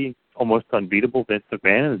almighty, almost unbeatable Vince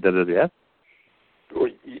McMahon in the WWF? Well,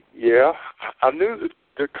 yeah, I knew that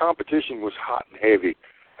the competition was hot and heavy,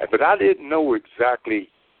 but I didn't know exactly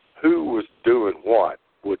who was doing what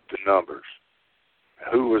with the numbers,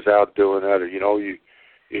 who was out doing other. You know, you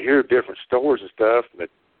hear different stories and stuff, but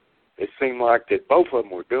it seemed like that both of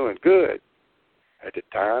them were doing good at the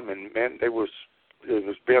time, and man, there was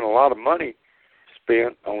being a lot of money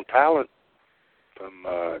spent on talent from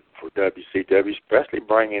for WCW, especially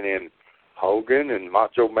bringing in Hogan and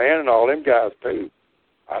Macho Man and all them guys too.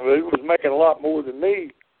 I mean, he was making a lot more than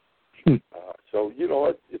me. So you know,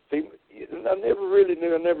 it seemed, I never really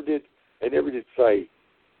knew. They never did say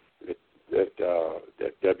that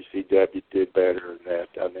WCW did better than that.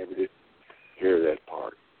 I never did hear that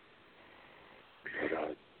part.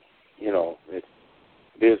 But, you know, it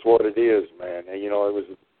is what it is, man. And, you know,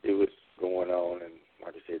 it was going on, and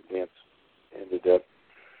like I said, Vince ended up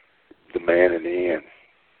the man in the end.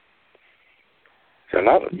 So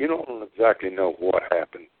you don't exactly know what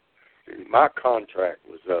happened. My contract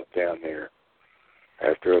was up down there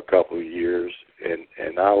after a couple of years,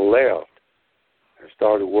 and I left and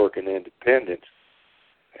started working independent.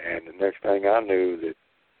 And the next thing I knew, that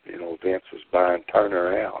you know, Vince was buying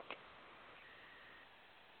Turner out.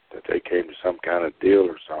 That they came to some kind of deal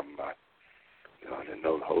or something. I didn't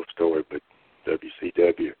know the whole story, but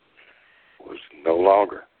WCW was no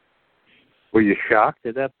longer. Were you shocked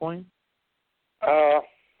at that point?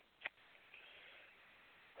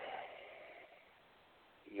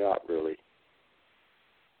 Not really.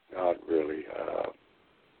 Not really.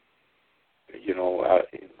 You know,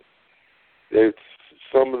 it's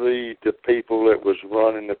some of the people that was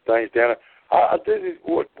running the things down. I did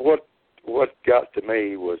what got to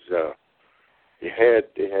me was they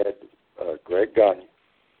had Greg Gagne,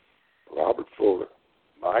 Robert Fuller,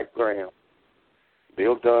 Mike Graham,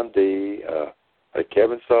 Bill Dundee,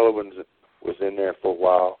 Kevin Sullivan was in there for a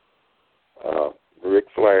while. Ric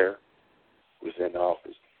Flair was in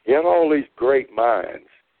office. You had all these great minds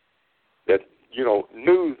that, you know,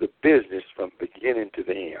 knew the business from beginning to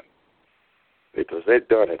the end because they'd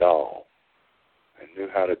done it all and knew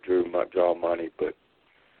how to draw money, but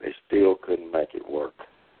they still couldn't make it work.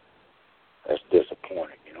 That's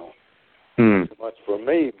disappointing, you know. Not so much for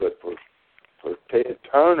me, but for Ted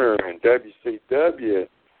Turner and WCW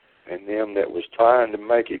and them that was trying to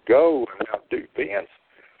make it go and outdo Vince,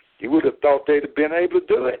 you would have thought they'd have been able to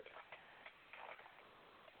do it.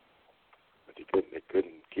 But they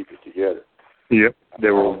couldn't keep it together. Yep,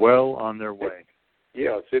 they were well on their way.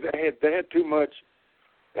 Yeah, see, they had too much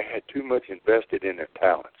invested in their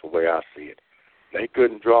talents, the way I see it. They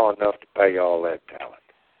couldn't draw enough to pay all that talent.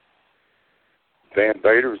 Van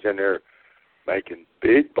Vader was in there making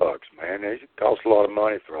big bucks, man. It cost a lot of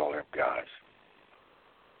money for all them guys.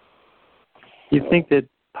 You think that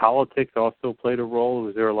politics also played a role?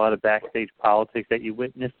 Was there a lot of backstage politics that you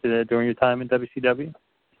witnessed during your time in WCW?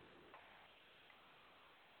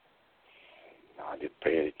 I didn't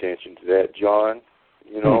pay any attention to that, John.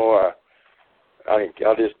 You know, I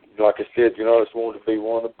just, like I said, you know, I just wanted to be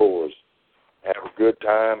one of the boys. Have a good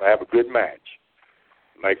time, have a good match,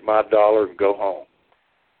 make my dollar, and go home.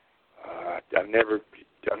 I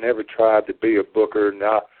never tried to be a booker.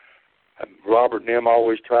 Now, Robert and them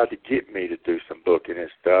always tried to get me to do some booking and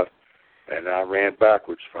stuff, and I ran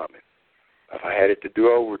backwards from it. I if I had it to do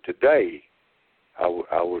over today, I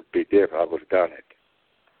would be different. I would have done it.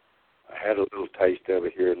 I had a little taste of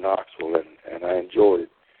it here in Knoxville, and I enjoyed it.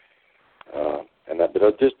 But I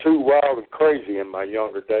was just too wild and crazy in my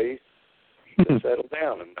younger days to settle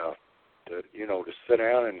down enough to sit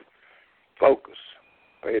down and focus,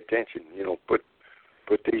 pay attention, put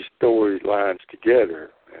these storylines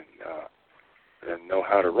together and know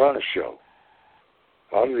how to run a show.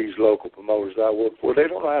 A lot of these local promoters I work for, they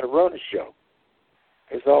don't know how to run a show.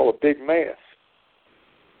 It's all a big mess.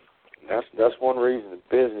 And that's one reason the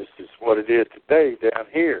business is what it is today down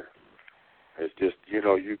here. It's just, you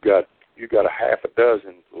got a half a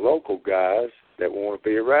dozen local guys that want to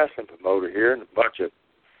be a wrestling promoter here and a bunch of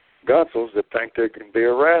gunsels that think they can be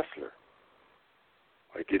a wrestler.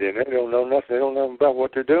 They get in there, they don't know nothing. They don't know about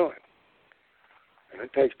what they're doing. And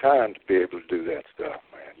it takes time to be able to do that stuff,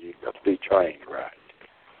 man. You have to be trained right.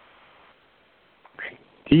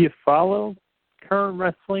 Do you follow current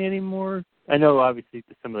wrestling anymore? I know, obviously,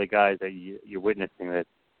 some of the guys that you're witnessing that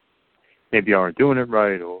maybe aren't doing it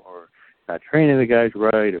right or not training the guys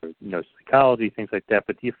right or, psychology, things like that.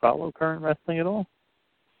 But do you follow current wrestling at all?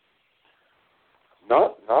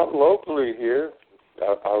 Not locally here.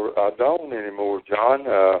 I don't anymore, John,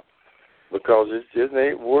 because it just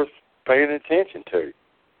ain't worth paying attention to.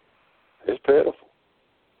 It's pitiful.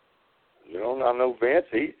 I know Vince,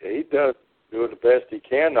 he does do the best he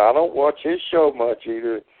can. I don't watch his show much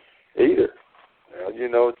either. It's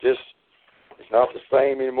not the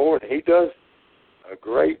same anymore. And he does a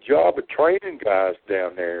great job of training guys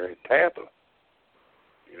down there in Tampa.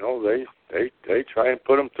 They try and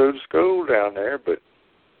put them through the school down there, but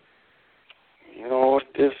it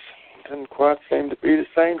just doesn't quite seem to be the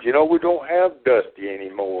same. We don't have Dusty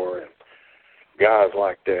anymore and guys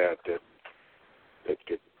like that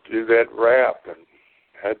could do that rap and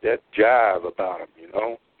had that jive about them,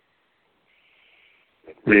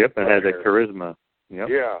 Yep, and had that charisma. Yep.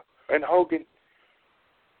 Yeah, and Hogan,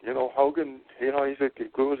 he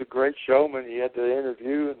was a great showman. He had the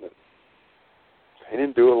interview, and he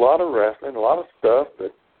didn't do a lot of wrestling, a lot of stuff,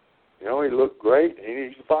 but, he looked great.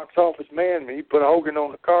 He's a box office man. When you put Hogan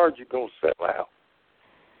on the card, you're going to sell out.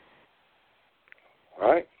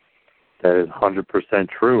 Right? That is 100%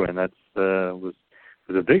 true, and that's was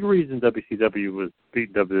a big reason WCW was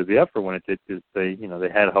beating WWF for when it did, because they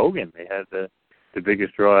had Hogan. They had the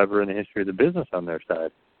biggest draw ever in the history of the business on their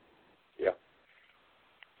side. Yeah.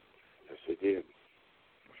 Yes, they did.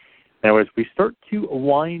 Now, as we start to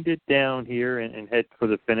wind it down here and head for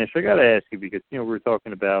the finish, I got to ask you, because, we were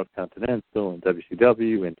talking about Continental and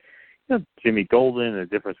WCW and, Jimmy Golden and the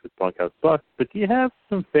difference with Bunkhouse Bucks, but do you have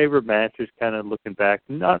some favorite matches kind of looking back,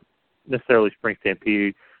 not necessarily Spring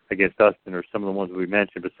Stampede against Dustin or some of the ones we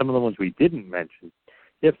mentioned, but some of the ones we didn't mention?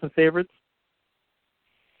 Do you have some favorites?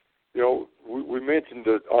 We mentioned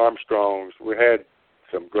the Armstrongs. We had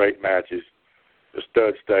some great matches. The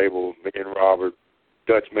Stud Stable, me and Robert,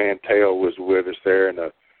 Dutch Mantell was with us there, and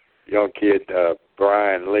a young kid,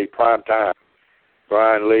 Brian Lee, Primetime.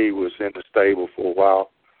 Brian Lee was in the stable for a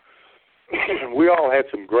while. We all had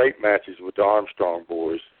some great matches with the Armstrong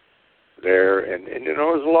boys there, and there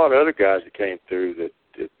was a lot of other guys that came through that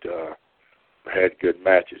had good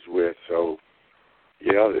matches with. So,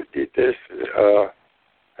 there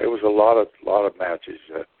was a lot of matches.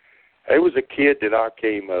 There was a kid that I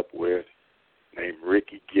came up with named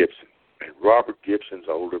Ricky Gibson, and Robert Gibson's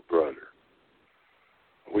older brother.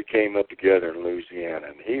 We came up together in Louisiana,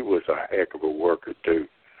 and he was a heck of a worker, too.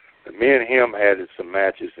 And me and him had some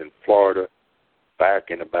matches in Florida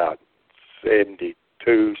back in about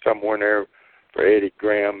 72, somewhere in there, for Eddie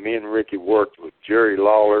Graham. Me and Ricky worked with Jerry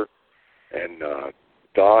Lawler and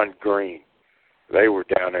Don Green. They were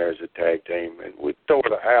down there as a tag team, and we tore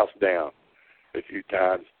the house down a few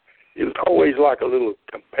times. It was always like a little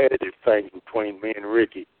competitive thing between me and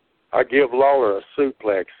Ricky. I give Lawler a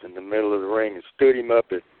suplex in the middle of the ring and stood him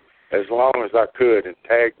up as long as I could and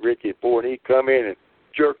tagged Ricky aboard. He'd come in and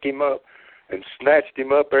jerk him up and snatched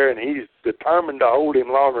him up there, and he's determined to hold him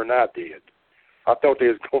longer than I did. I thought he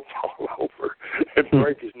was going to fall over and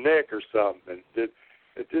break his neck or something. And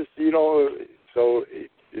it just,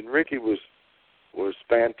 and Ricky was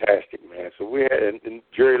fantastic, man. So we had, and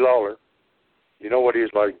Jerry Lawler, you know what he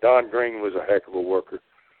was like. Don Green was a heck of a worker.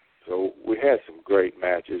 So we had some great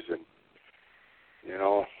matches, and,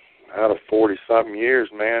 out of 40-something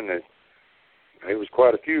years, man, it was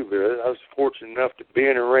quite a few, but I was fortunate enough to be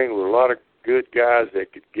in the ring with a lot of good guys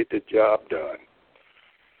that could get the job done.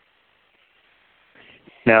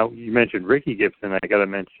 Now, you mentioned Ricky Gibson. I got to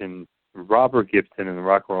mention Robert Gibson and the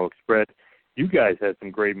Rock and Roll Express. You guys had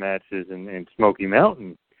some great matches in Smoky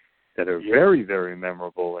Mountain that are very, very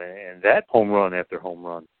memorable, and that home run after home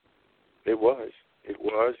run. It was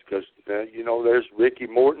because there's Ricky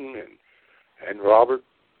Morton and Robert.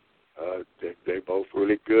 They both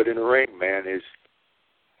really good in the ring, man. It's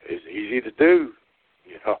easy to do.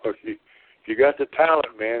 If you got the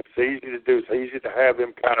talent, man, it's easy to do. It's easy to have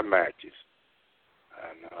them kind of matches.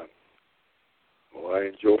 And I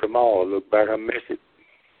enjoyed them all. I look back, I miss it.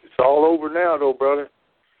 It's all over now, though, brother.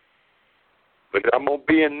 But I'm gonna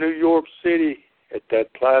be in New York City at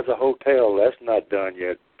that Plaza Hotel. That's not done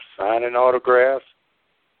yet. Signing autographs,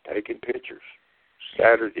 taking pictures.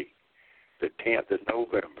 Saturday, the 10th of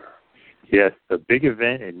November. Yes, the big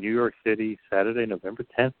event in New York City, Saturday, November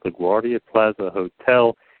 10th, LaGuardia Plaza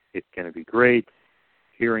Hotel. It's going to be great.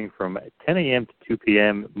 Hearing from 10 a.m. to 2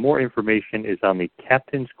 p.m. More information is on the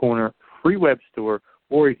Captain's Corner free web store,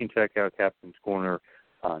 or you can check out Captain's Corner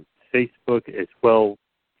on Facebook as well.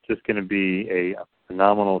 Just going to be a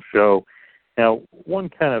phenomenal show. Now, one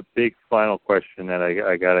kind of big final question that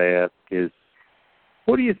I got to ask is,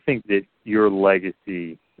 what do you think that your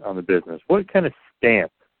legacy on the business, what kind of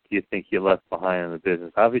stamp do you think you left behind on the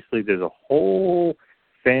business? Obviously, there's a whole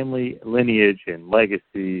family lineage and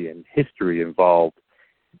legacy and history involved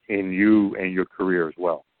in you and your career as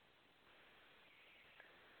well.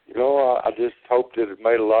 I just hope that it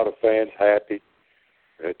made a lot of fans happy,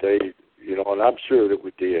 that they, and I'm sure that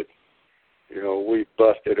we did. We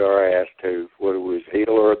busted our ass too, whether it was heel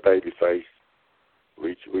or a baby face.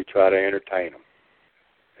 We try to entertain them.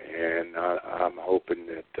 And I'm hoping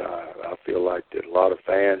that I feel like that a lot of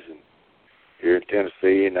fans here in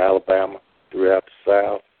Tennessee and Alabama, throughout the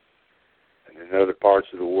South, and in other parts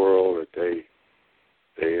of the world, that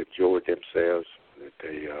they enjoyed themselves, that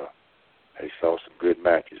they saw some good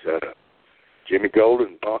matches out of Jimmy Golden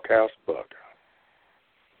and Bunkhouse Buck.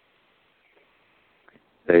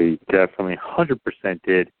 They definitely 100%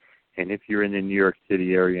 did. And if you're in the New York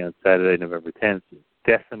City area on Saturday, November 10th,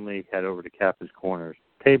 definitely head over to Captain's Corner's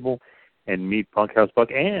table and meet Bunkhouse Buck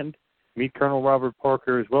and meet Colonel Robert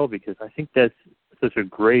Parker as well, because I think that's such a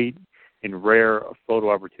great and rare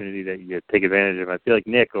photo opportunity that you take advantage of. I feel like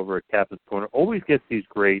Nick over at Captain's Corner always gets these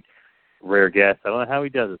great, rare guests. I don't know how he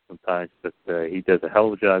does it sometimes, but he does a hell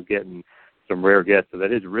of a job getting some rare guests. So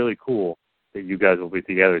that is really cool that you guys will be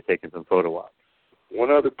together taking some photo ops.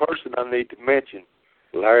 One other person I need to mention,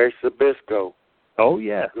 Larry Sabisco. Oh,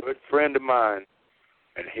 yeah. A good friend of mine,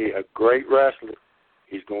 and he a great wrestler.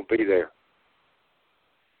 He's going to be there.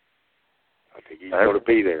 I think he's going to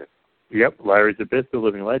be there. Yep, Larry Zabisco,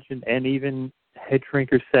 living legend, and even head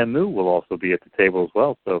shrinker Samu will also be at the table as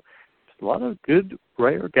well. So a lot of good,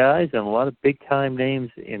 rare guys and a lot of big-time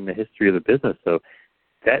names in the history of the business. So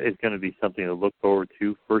that is going to be something to look forward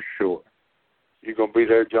to for sure. You going to be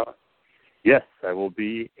there, John? Yes, I will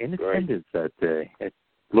be in attendance that day.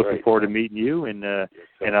 Looking forward to meeting you and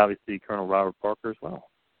obviously Colonel Robert Parker as well.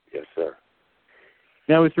 Yes, sir.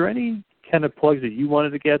 Now, is there any kind of plugs that you wanted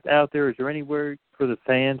to get out there? Is there anywhere for the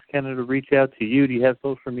fans kind of to reach out to you? Do you have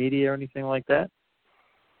social media or anything like that?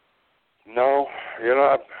 No.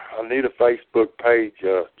 I need a Facebook page,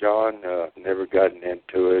 John. Never gotten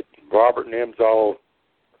into it. Robert and them's all,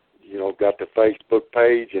 got the Facebook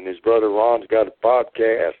page, and his brother Ron's got a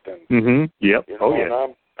podcast. And, Yep.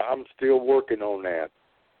 And I'm still working on that.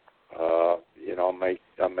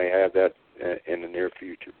 I may have that in the near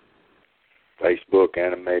future. Facebook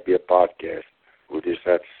and maybe a podcast. We'll just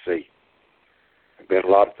have to see. There's been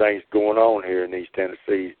a lot of things going on here in East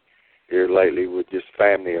Tennessee here lately with just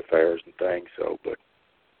family affairs and things. So, but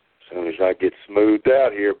as soon as I get smoothed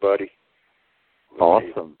out here, buddy,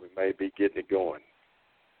 awesome. We may be getting it going.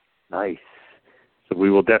 Nice. So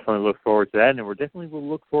we will definitely look forward to that, and we definitely will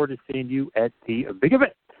look forward to seeing you at the big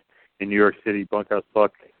event in New York City. Bunkhouse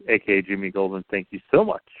Buck, a.k.a. Jimmy Golden, thank you so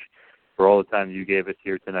much for all the time you gave us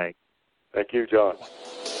here tonight. Thank you, John.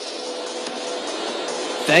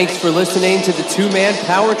 Thanks for listening to the two-man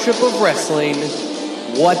power trip of wrestling.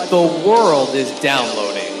 What the world is downloading.